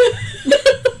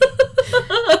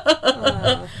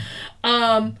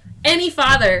 any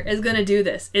father is going to do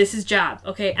this. It's his job,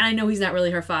 okay? And I know he's not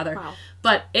really her father. Wow.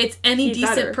 But it's any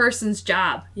decent person's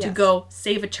job to go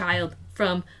save a child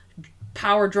from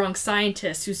power-drunk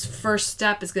scientists whose first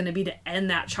step is going to be to end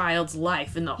that child's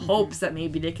life in the hopes that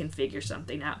maybe they can figure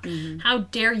something out. How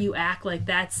dare you act like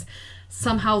that's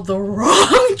somehow the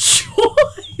wrong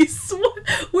choice?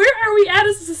 Where are we at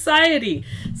as a society?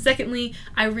 Secondly,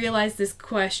 I realize this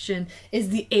question is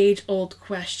the age-old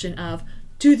question of,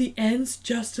 do the ends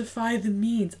justify the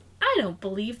means? I don't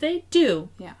believe they do.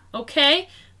 Yeah. Okay?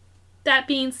 That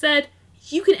being said,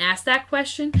 you can ask that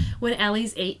question when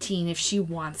Ellie's 18 if she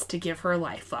wants to give her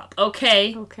life up.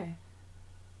 Okay? Okay.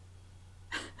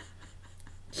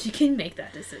 She can make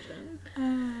that decision.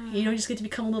 You don't just get to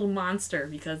become a little monster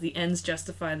because the ends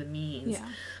justify the means. Yeah.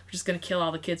 We're just going to kill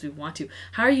all the kids we want to.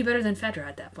 How are you better than Fedra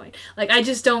at that point? Like, I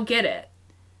just don't get it.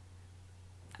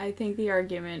 I think the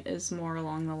argument is more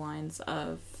along the lines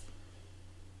of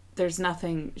there's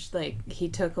nothing, like, he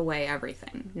took away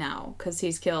everything now because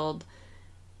he's killed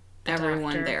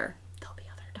everyone there. There'll be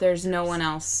other doctors. There's no one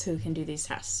else who can do these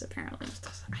tests, apparently.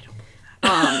 I don't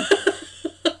believe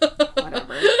that.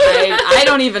 Whatever. I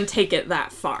don't even take it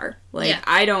that far. Like, Yeah.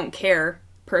 I don't care,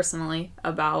 personally,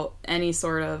 about any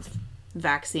sort of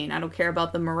vaccine. I don't care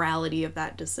about the morality of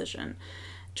that decision.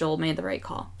 Joel made the right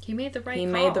call. He made the right call. He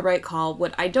made the right call.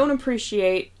 What I don't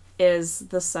appreciate is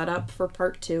the setup for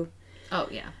part 2. Oh,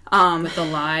 yeah. With the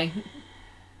lie.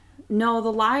 No,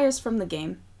 the lie is from the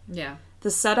game. Yeah.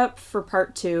 The setup for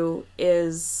part 2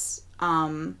 is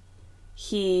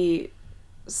he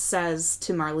says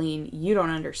to Marlene, you don't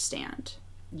understand.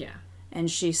 Yeah.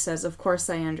 And she says, of course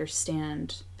I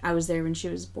understand. I was there when she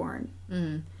was born.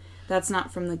 Mm-hmm. That's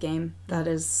not from the game. That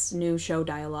is new show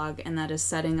dialogue, and that is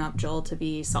setting up Joel to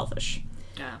be selfish.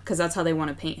 Yeah. Because that's how they want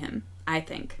to paint him, I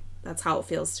think. That's how it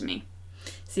feels to me.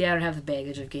 See, I don't have the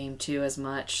baggage of game 2 as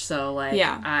much, so, like,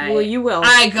 yeah. Well, you will.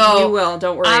 You will,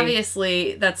 don't worry.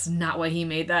 Obviously, that's not why he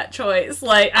made that choice.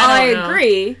 Like, I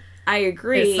agree. I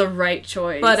agree. It's the right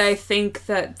choice. But I think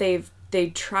that they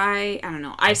try, I don't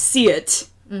know, I see it.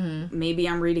 Mm-hmm. Maybe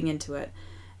I'm reading into it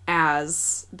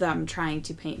as them trying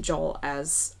to paint Joel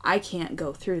as, I can't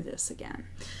go through this again.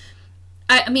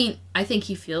 I mean, I think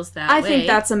he feels that way. I think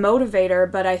that's a motivator,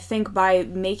 but I think by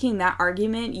making that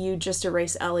argument, you just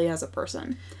erase Ellie as a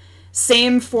person.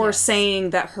 Same for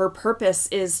saying that her purpose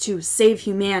is to save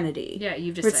humanity. Yeah,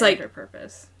 you've decided her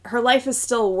purpose. Her life is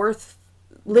still worth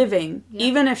living,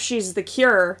 even if she's the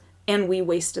cure and we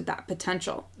wasted that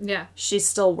potential. Yeah. She's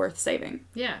still worth saving.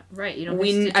 Yeah, right. You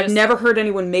don't I've never heard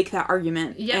anyone make that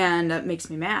argument, and that makes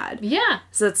me mad. Yeah.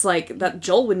 So it's like that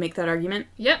Joel would make that argument.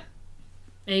 Yep.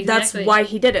 Exactly. That's why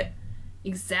he did it.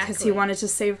 Exactly. Because he wanted to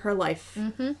save her life.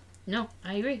 Mm-hmm. No,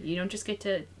 I agree. You don't just get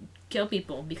to kill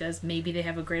people because maybe they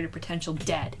have a greater potential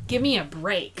dead. Give me a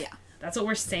break. Yeah. That's what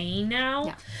we're saying now.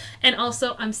 Yeah. And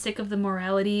also, I'm sick of the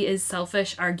morality is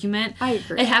selfish argument. I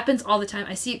agree. It happens all the time.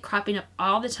 I see it cropping up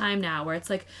all the time now where it's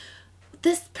like,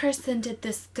 this person did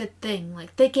this good thing.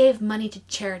 Like, they gave money to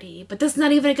charity, but this is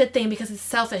not even a good thing because it's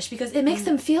selfish, because it makes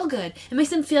them feel good. It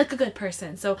makes them feel like a good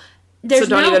person. So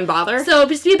don't even bother? So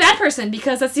just be a bad person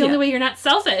because that's the only way you're not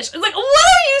selfish. It's like, what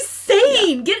are you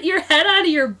saying? Yeah. Get your head out of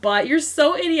your butt. You're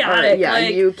so idiotic.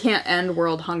 You can't end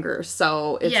world hunger,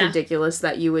 so it's ridiculous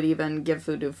that you would even give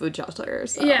food to food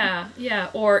shelters. So.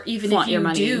 Yeah. Or even if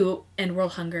you do end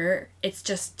world hunger, it's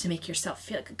just to make yourself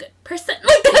feel like a good person.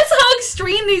 Like, that's how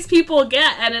extreme these people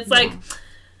get. And it's like,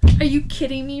 are you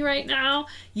kidding me right now?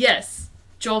 Yes,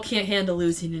 Joel can't handle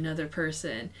losing another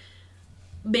person.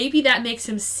 Maybe that makes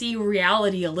him see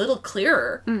reality a little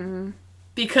clearer. Mm-hmm.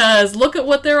 Because look at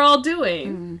what they're all doing.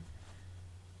 Mm-hmm.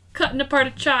 Cutting apart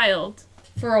a child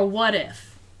for a what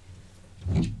if.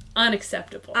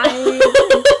 Unacceptable.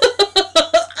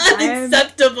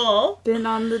 Unacceptable. I've been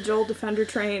on the Joel Defender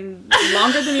train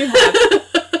longer than you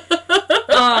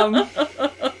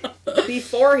have.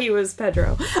 Before he was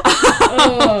Pedro.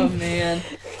 Oh, man.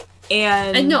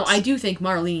 And no, I do think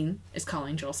Marlene is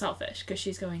calling Joel selfish because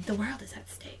she's going, the world is at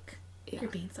stake. Yeah. You're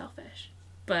being selfish.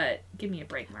 But give me a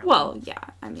break, Marlene. Well, yeah.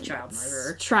 I mean, child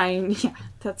murderer.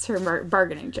 That's her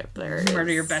bargaining chip there.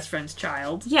 Murder your best friend's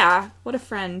child. Yeah, what a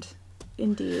friend.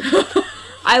 Indeed.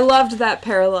 I loved that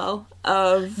parallel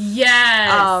of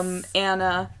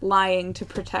Anna lying to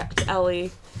protect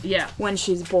Ellie when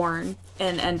she's born.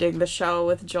 And ending the show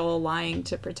with Joel lying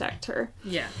to protect her.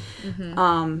 Yeah.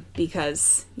 Mm-hmm.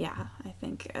 Because, I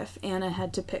think if Anna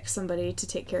had to pick somebody to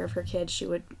take care of her kid, she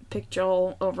would pick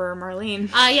Joel over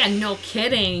Marlene. Yeah, no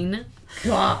kidding.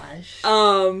 Gosh.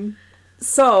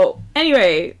 So,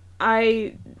 anyway,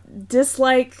 I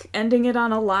dislike ending it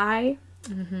on a lie.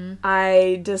 Mm-hmm.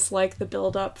 I dislike the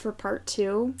build-up for part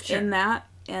 2 in that.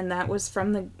 And that was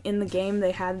in the game.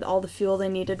 They had all the fuel they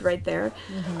needed right there.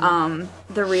 Mm-hmm.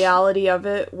 The reality of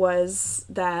it was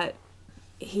that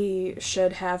he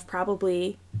should have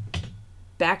probably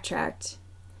backtracked.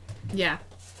 Yeah.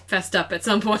 Fessed up at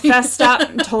some point.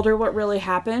 Told her what really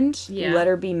happened. Yeah. Let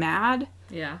her be mad.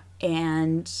 Yeah.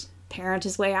 And parent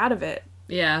his way out of it.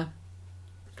 Yeah.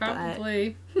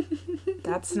 Probably.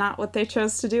 That's not what they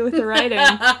chose to do with the writing.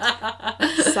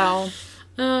 So...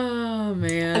 Oh,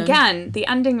 man. Again, the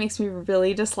ending makes me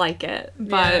really dislike it,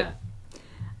 but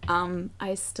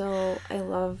I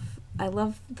love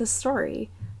the story,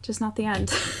 just not the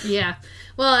end. Yeah.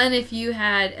 Well, and if you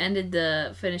had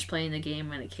finished playing the game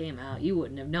when it came out, you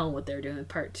wouldn't have known what they were doing with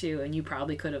part 2, and you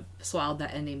probably could have swallowed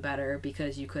that ending better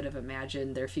because you could have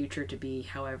imagined their future to be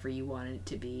however you wanted it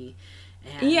to be.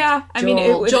 And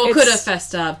Joel could have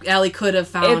fessed up. Ellie could have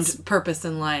found purpose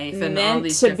in life, and all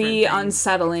these different things. Meant to be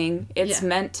unsettling. It's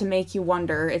meant to make you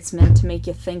wonder. It's meant to make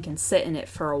you think and sit in it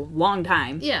for a long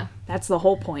time. Yeah, that's the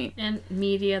whole point. And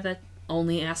media that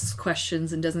only asks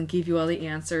questions and doesn't give you all the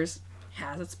answers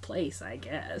has its place, I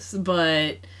guess.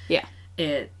 But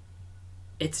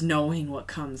it's knowing what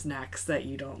comes next that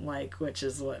you don't like, which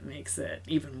is what makes it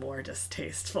even more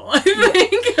distasteful, I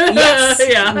think. Yes.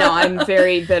 Yeah. No, I'm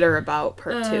very bitter about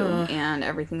part 2 and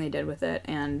everything they did with it,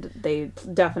 and they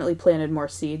definitely planted more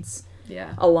seeds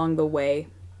along the way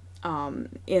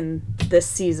in this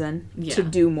season to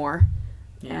do more.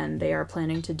 Yeah. And they are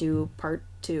planning to do part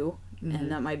 2,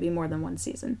 and that might be more than one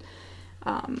season.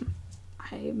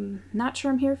 I'm not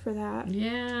sure I'm here for that.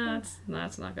 Yeah,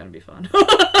 that's not going to be fun.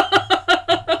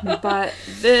 But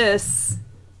this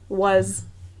was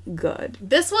good.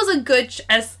 This was a good,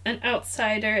 as an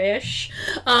outsider-ish,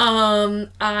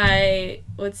 I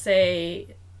would say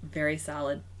very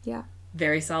solid. Yeah.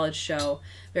 Very solid show.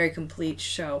 Very complete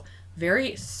show.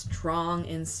 Very strong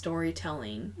in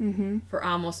storytelling for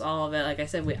almost all of it. Like I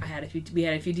said, we had a few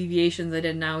deviations I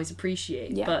didn't always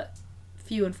appreciate, but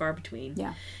few and far between.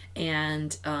 Yeah.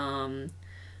 And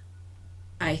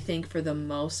I think for the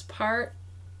most part,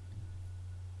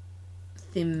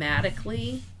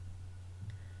 thematically,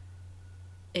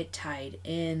 it tied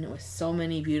in with so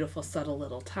many beautiful, subtle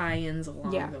little tie-ins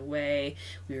along the way.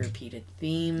 We repeated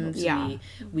themes. Yeah.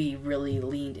 We really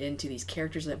leaned into these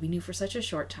characters that we knew for such a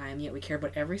short time, yet we cared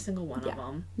about every single one of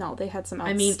them. No, they had some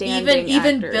outstanding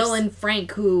even Bill and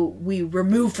Frank, who we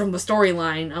removed from the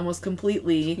storyline almost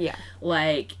completely. Yeah.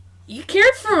 Like, you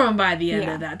cared for them by the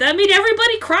end of that. That made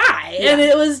everybody cry. Yeah. And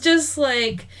it was just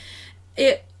like,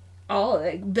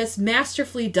 this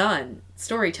masterfully done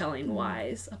storytelling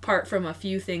wise, apart from a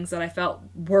few things that I felt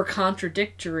were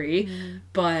contradictory,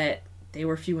 but they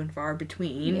were few and far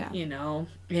between, you know,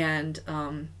 and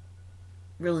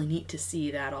really neat to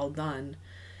see that all done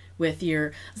with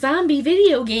your zombie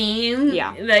video game.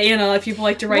 Yeah. That, you know, if people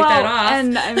like to write that off.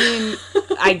 And I mean,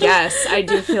 I guess I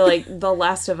do feel like The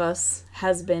Last of Us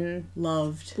has been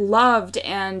loved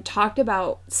and talked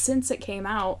about since it came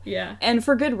out. Yeah. And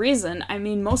for good reason. I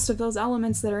mean, most of those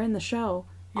elements that are in the show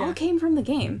all came from the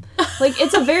game. Like,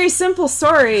 it's a very simple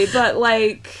story, but,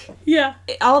 like,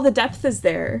 all the depth is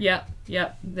there.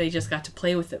 Yep. They just got to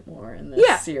play with it more in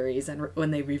this series and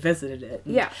when they revisited it.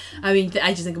 And, I mean,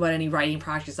 I just think about any writing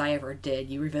projects I ever did.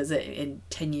 You revisit it in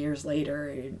 10 years later,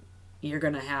 and you're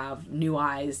going to have new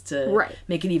eyes to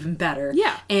make it even better.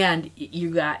 Yeah. And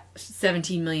you got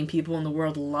 17 million people in the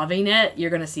world loving it. You're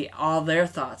going to see all their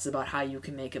thoughts about how you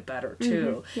can make it better,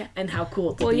 too. Mm-hmm. Yeah. And how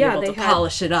cool to be able to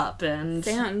polish it up. And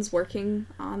fans working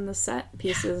on the set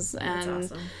pieces. That's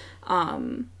and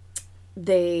awesome.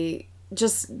 They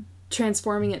just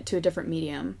transforming it to a different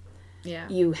medium. Yeah.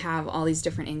 You have all these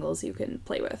different angles you can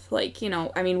play with. Like, you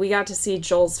know, I mean, we got to see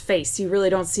Joel's face. You really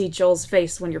don't see Joel's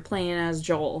face when you're playing as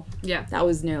Joel. Yeah. That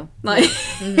was new. Like,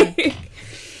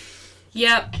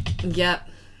 Yep.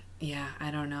 Yeah, I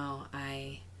don't know.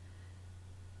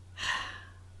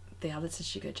 They all did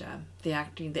such a good job. The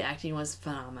acting was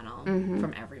phenomenal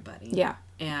from everybody. Yeah.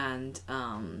 And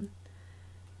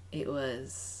it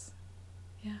was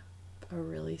a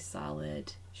really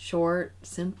solid, short,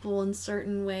 simple in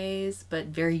certain ways, but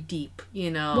very deep,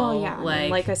 you know. Well, yeah.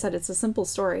 Like I said, it's a simple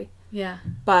story. Yeah.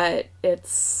 But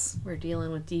we're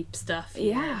dealing with deep stuff.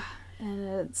 Yeah. And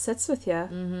it sits with you.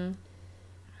 Mm-hmm.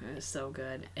 It was so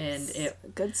good. And it's a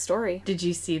good story. Did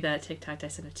you see that TikTok I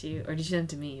sent it to you? Or did you send it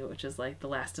to me? Which is like The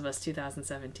Last of Us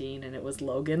 2017, and it was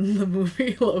Logan, the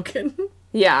movie Logan.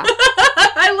 Yeah.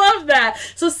 I love that.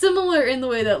 So similar in the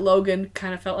way that Logan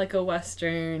kind of felt like a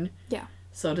Western. Yeah.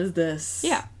 So does this.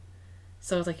 Yeah.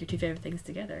 So it's like your two favorite things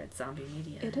together. It's zombie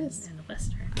media. It is. And a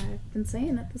Western. I've been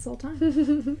saying it this whole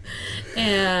time.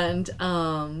 And,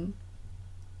 I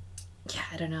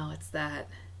don't know. It's that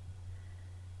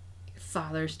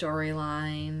father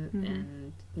storyline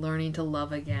and learning to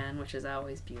love again, which is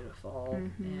always beautiful.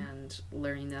 And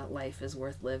learning that life is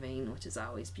worth living, which is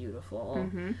always beautiful.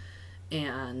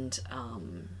 And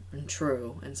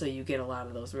true. And so you get a lot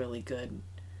of those really good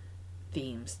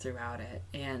themes throughout it.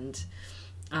 And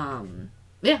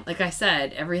like I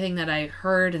said, everything that I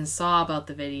heard and saw about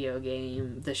the video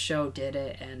game, the show did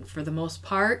it, and for the most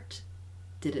part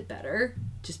did it better,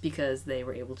 just because they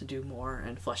were able to do more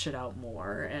and flesh it out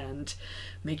more and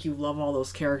make you love all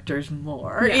those characters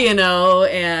more, you know,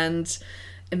 and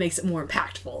it makes it more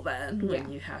impactful then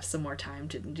when you have some more time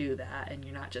to do that and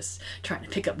you're not just trying to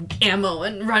pick up ammo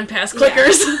and run past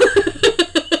clickers.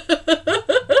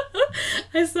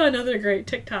 I saw another great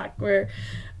TikTok where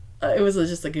it was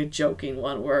just like a joking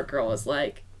one where a girl was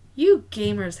like, "You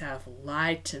gamers have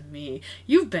lied to me.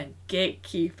 You've been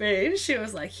gatekeeping." And she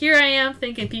was like, "Here I am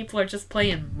thinking people are just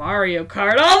playing Mario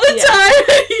Kart all the time.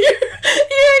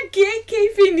 You're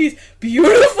gatekeeping these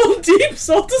beautiful, deep,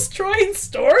 soul-destroying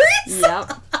stories."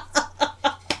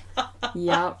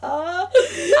 Yep.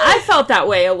 I felt that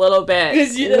way a little bit.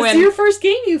 Because that's your first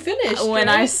game you finished. When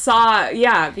I saw,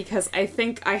 because I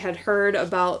think I had heard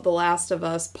about The Last of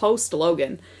Us post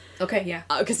Logan. Okay, yeah.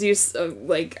 Because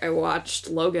I watched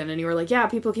Logan, and you were like, yeah,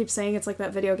 people keep saying it's like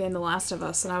that video game, The Last of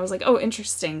Us. And I was like, oh,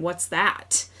 interesting. What's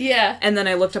that? Yeah. And then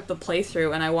I looked up the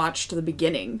playthrough, and I watched the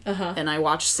beginning. And I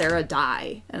watched Sarah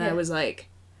die. And I was like,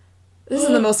 this is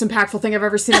the most impactful thing I've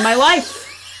ever seen in my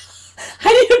life.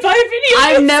 I need to buy a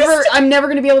video game. I'm never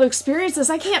going to be able to experience this.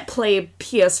 I can't play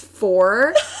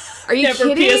PS4. Are you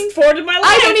kidding? PS4 in my life.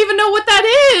 I don't even know what that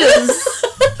is.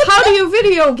 How do you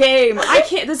video game? I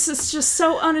can't. This is just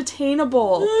so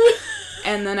unattainable.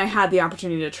 And then I had the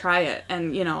opportunity to try it.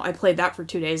 And, I played that for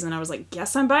 2 days. And I was like,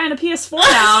 guess I'm buying a PS4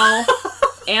 now.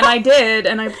 And I did.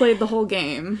 And I played the whole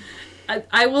game.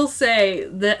 I will say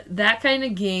that kind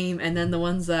of game, and then the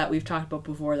ones that we've talked about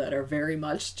before that are very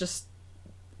much just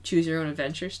choose your own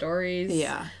adventure stories.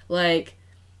 Yeah. Like,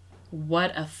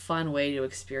 what a fun way to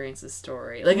experience a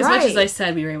story. Like, as much as I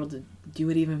said we were able to do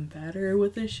it even better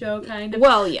with the show, kind of.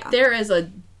 Well, yeah. There is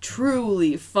a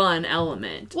truly fun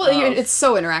element. Well, it's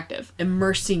so interactive.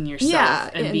 Immersing yourself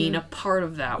and being a part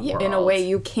of that world. In a way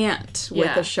you can't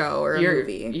with a show or a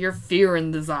movie. You're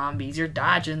fearing the zombies. You're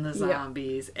dodging the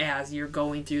zombies as you're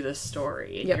going through the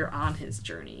story. And you're on his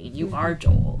journey. And you are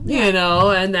Joel.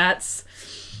 And that's...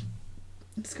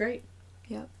 It's great.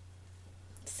 Yep.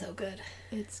 So good.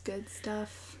 It's good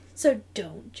stuff. So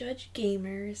don't judge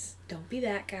gamers. Don't be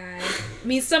that guy. I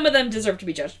mean, some of them deserve to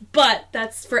be judged, but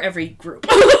that's for every group.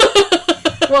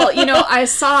 Well, I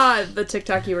saw the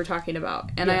TikTok you were talking about,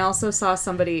 and I also saw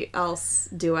somebody else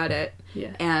duet it.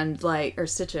 Yeah. And like, or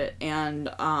Stitch It, and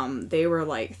they were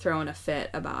like throwing a fit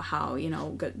about how, you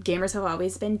know, gamers have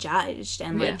always been judged,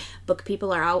 and like book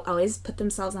people are always put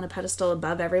themselves on a pedestal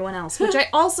above everyone else, which I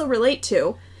also relate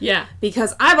to. Yeah.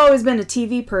 Because I've always been a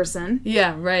TV person.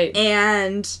 Yeah, right.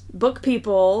 And book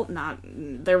people,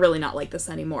 they're really not like this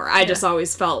anymore. I just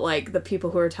always felt like the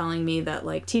people who are telling me that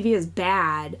like TV is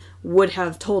bad would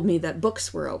have told me that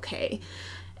books were okay.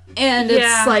 And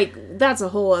it's like, that's a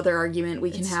whole other argument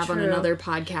we can have on another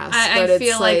podcast. I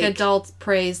feel like adults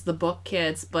praise the book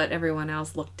kids, but everyone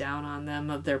else looked down on them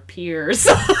of their peers.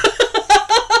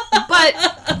 But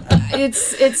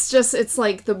it's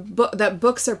like that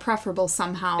books are preferable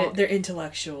somehow. They're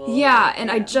intellectual. Yeah,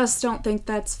 and I just don't think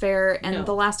that's fair. And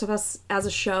The Last of Us as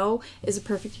a show is a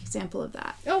perfect example of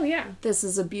that. Oh, yeah. This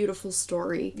is a beautiful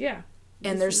story. Yeah.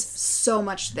 And there's so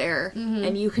much there,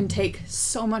 and you can take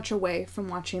so much away from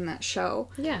watching that show.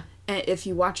 Yeah. And if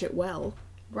you watch it well.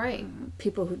 Right.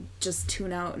 People who just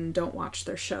tune out and don't watch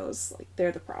their shows, like,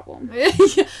 they're the problem.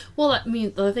 Well, I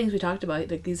mean, the things we talked about,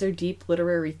 like, these are deep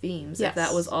literary themes. Yes. If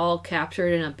that was all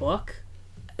captured in a book,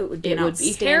 it would be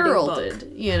heralded, book.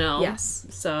 You know? Yes.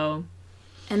 So...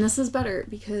 And this is better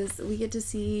because we get to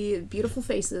see beautiful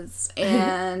faces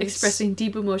and... expressing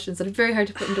deep emotions that are very hard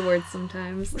to put into words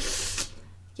sometimes.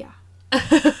 Yeah.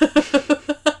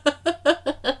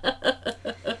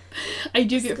 I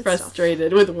do get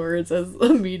frustrated with words as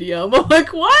a medium. I'm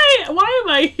like, why am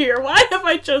I here? Why have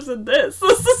I chosen this?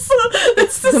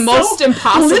 It's the most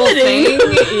impossible thing.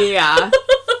 Yeah.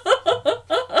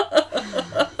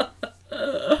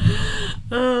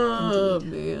 Oh,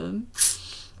 man.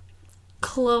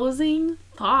 Closing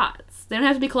thoughts. They don't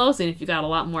have to be closing if you got a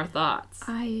lot more thoughts.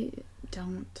 I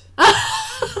don't.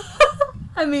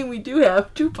 I mean, we do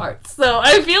have 2 parts, so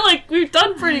I feel like we've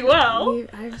done pretty well.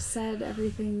 I've said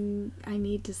everything I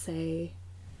need to say.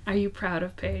 Are you proud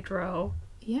of Pedro?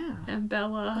 Yeah. And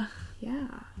Bella? Yeah.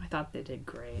 I thought they did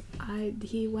great.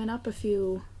 He went up a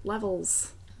few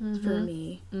levels for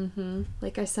me. Mm-hmm.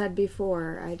 Like I said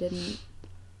before,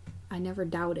 I never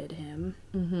doubted him.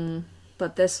 Mm-hmm.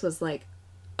 But this was like,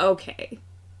 okay,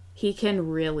 he can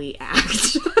really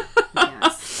act.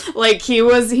 Yes. Like,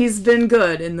 he's been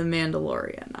good in The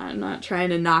Mandalorian. I'm not trying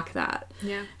to knock that.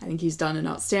 Yeah. I think he's done an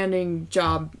outstanding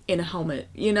job in a helmet,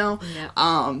 you know? Yeah.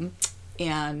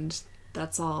 And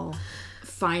that's all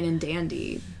fine and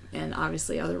dandy. And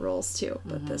obviously other roles too.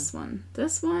 But this one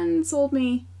sold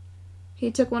me. He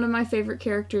took one of my favorite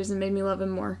characters and made me love him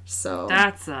more. So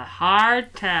that's a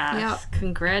hard task. Yep.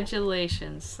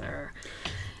 Congratulations, sir.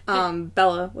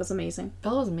 Bella was amazing.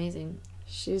 Bella was amazing.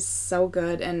 She's so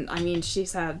good. And I mean,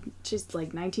 she's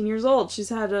like 19 years old. She's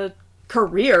had a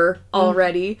career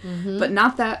already, but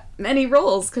not that many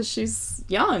roles because she's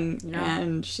young. Yeah.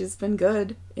 And she's been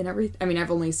good in everything. I mean,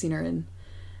 I've only seen her in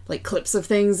like clips of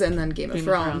things and then Game of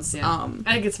Thrones. Yeah.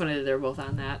 I think it's funny that they're both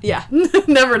on that. Yeah.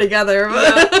 Never together.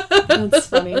 But. Yeah. That's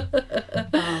funny.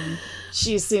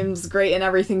 She seems great in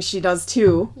everything she does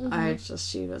too.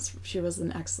 She was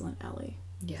an excellent Ellie.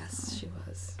 Yes, she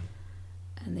was.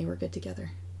 And they were good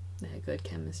together. They had good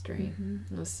chemistry.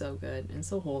 It was so good and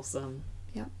so wholesome.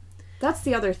 Yeah. That's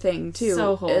the other thing too.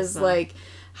 So wholesome. Is like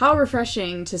how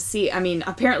refreshing to see. I mean,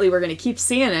 apparently we're going to keep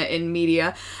seeing it in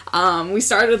media. We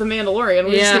started with The Mandalorian.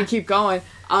 We're just going to keep going.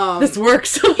 This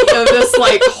works. You know, this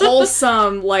like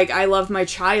wholesome, like I love my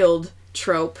child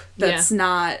trope. That's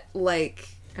not like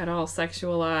at all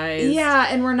sexualized. Yeah,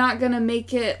 and we're not gonna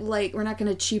make it like we're not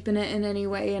gonna cheapen it in any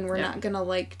way, and we're not gonna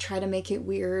like try to make it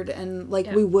weird and like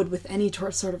we would with any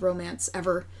sort of romance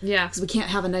ever. Yeah, because we can't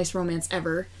have a nice romance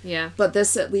ever. Yeah, but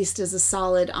this at least is a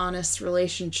solid, honest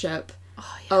relationship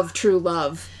of true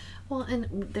love. Well, and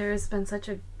there's been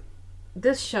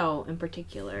this show in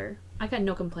particular. I got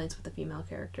no complaints with the female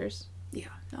characters. Yeah,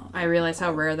 no. I realize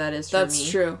how rare that is for me. That's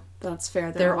true. That's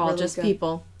fair. They're all really just good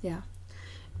people. Yeah.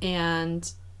 And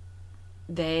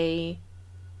they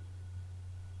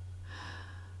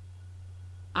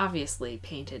obviously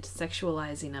painted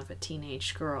sexualizing of a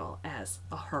teenage girl as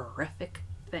a horrific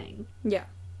thing. Yeah.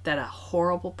 That a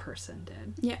horrible person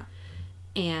did. Yeah.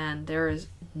 And there is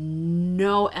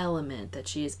no element that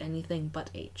she is anything but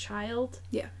a child.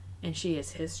 Yeah. And she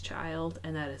is his child,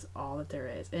 and that is all that there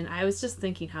is. And I was just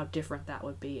thinking how different that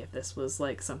would be if this was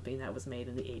like something that was made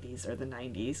in the 80s or the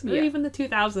 90s or even the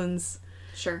 2000s.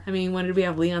 Sure. I mean, when did we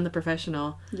have Leon the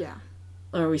Professional? Yeah.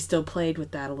 Or we still played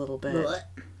with that a little bit.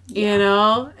 You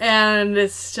know? And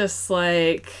it's just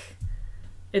like,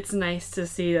 it's nice to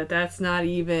see that that's not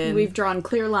even... We've drawn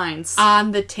clear lines.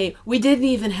 On the tape. We didn't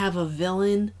even have a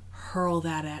villain hurl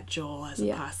that at Joel as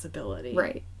a possibility.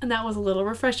 Right. And that was a little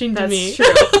refreshing to me.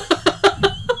 That's true.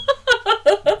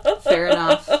 Fair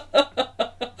enough.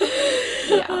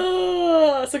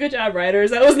 that's a good job,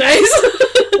 writers. That was nice.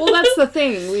 Well, that's the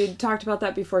thing. We talked about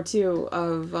that before, too,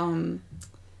 of,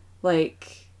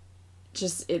 like,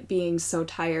 just it being so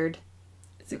tired.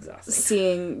 It's exhausting.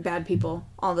 Seeing bad people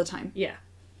all the time. Yeah.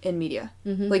 In media.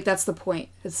 Mm-hmm. Like, that's the point.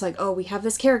 It's like, oh, we have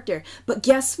this character, but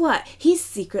guess what? He's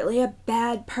secretly a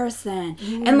bad person.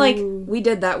 Ooh. And, like, we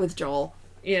did that with Joel.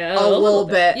 Yeah. A little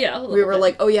bit. Yeah, a little we were bit.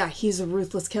 like, oh, yeah, he's a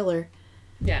ruthless killer.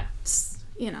 Yeah.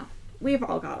 You know, we've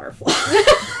all got our flaws.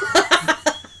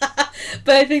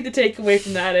 But I think the takeaway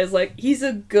from that is, like, he's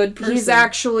a good person. He's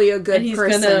actually a good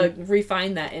person. And he's going to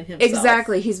refine that in himself.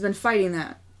 Exactly. He's been fighting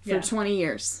that for 20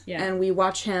 years. Yeah. And we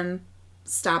watch him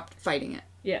stop fighting it.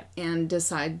 Yeah. And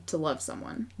decide to love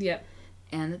someone. Yeah.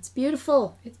 And it's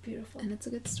beautiful. It's beautiful. And it's a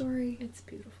good story. It's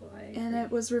beautiful. I agree. And it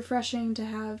was refreshing to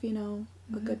have, you know,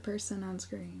 a good person on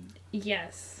screen.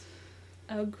 Yes.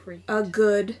 Agreed. A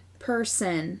good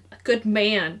person. A good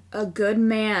man. A good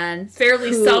man.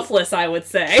 Fairly selfless, I would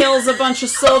say. Kills a bunch of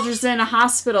soldiers in a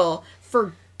hospital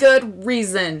for good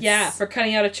reasons. Yeah, for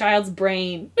cutting out a child's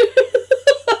brain.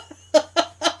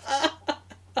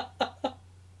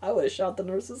 I would have shot the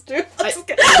nurses too.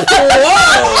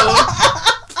 Whoa!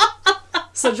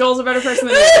 So Joel's a better person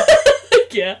than you.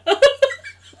 Yeah. Oh,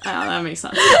 that makes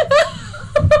sense.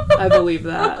 I believe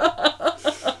that.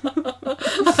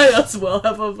 I as well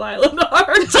have a violent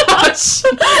heart.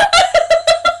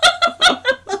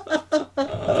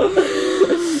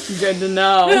 Good to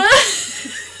know.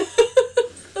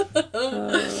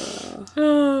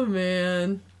 Oh,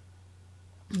 man.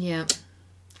 Yeah.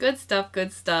 Good stuff,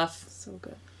 good stuff. So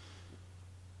good.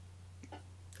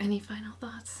 Any final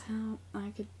thoughts? Oh,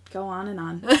 I could go on and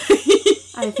on.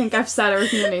 I think I've said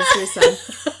everything that needs to be said.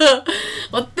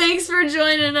 Well, thanks for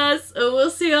joining us. We'll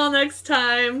see y'all next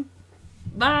time.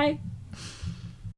 Bye.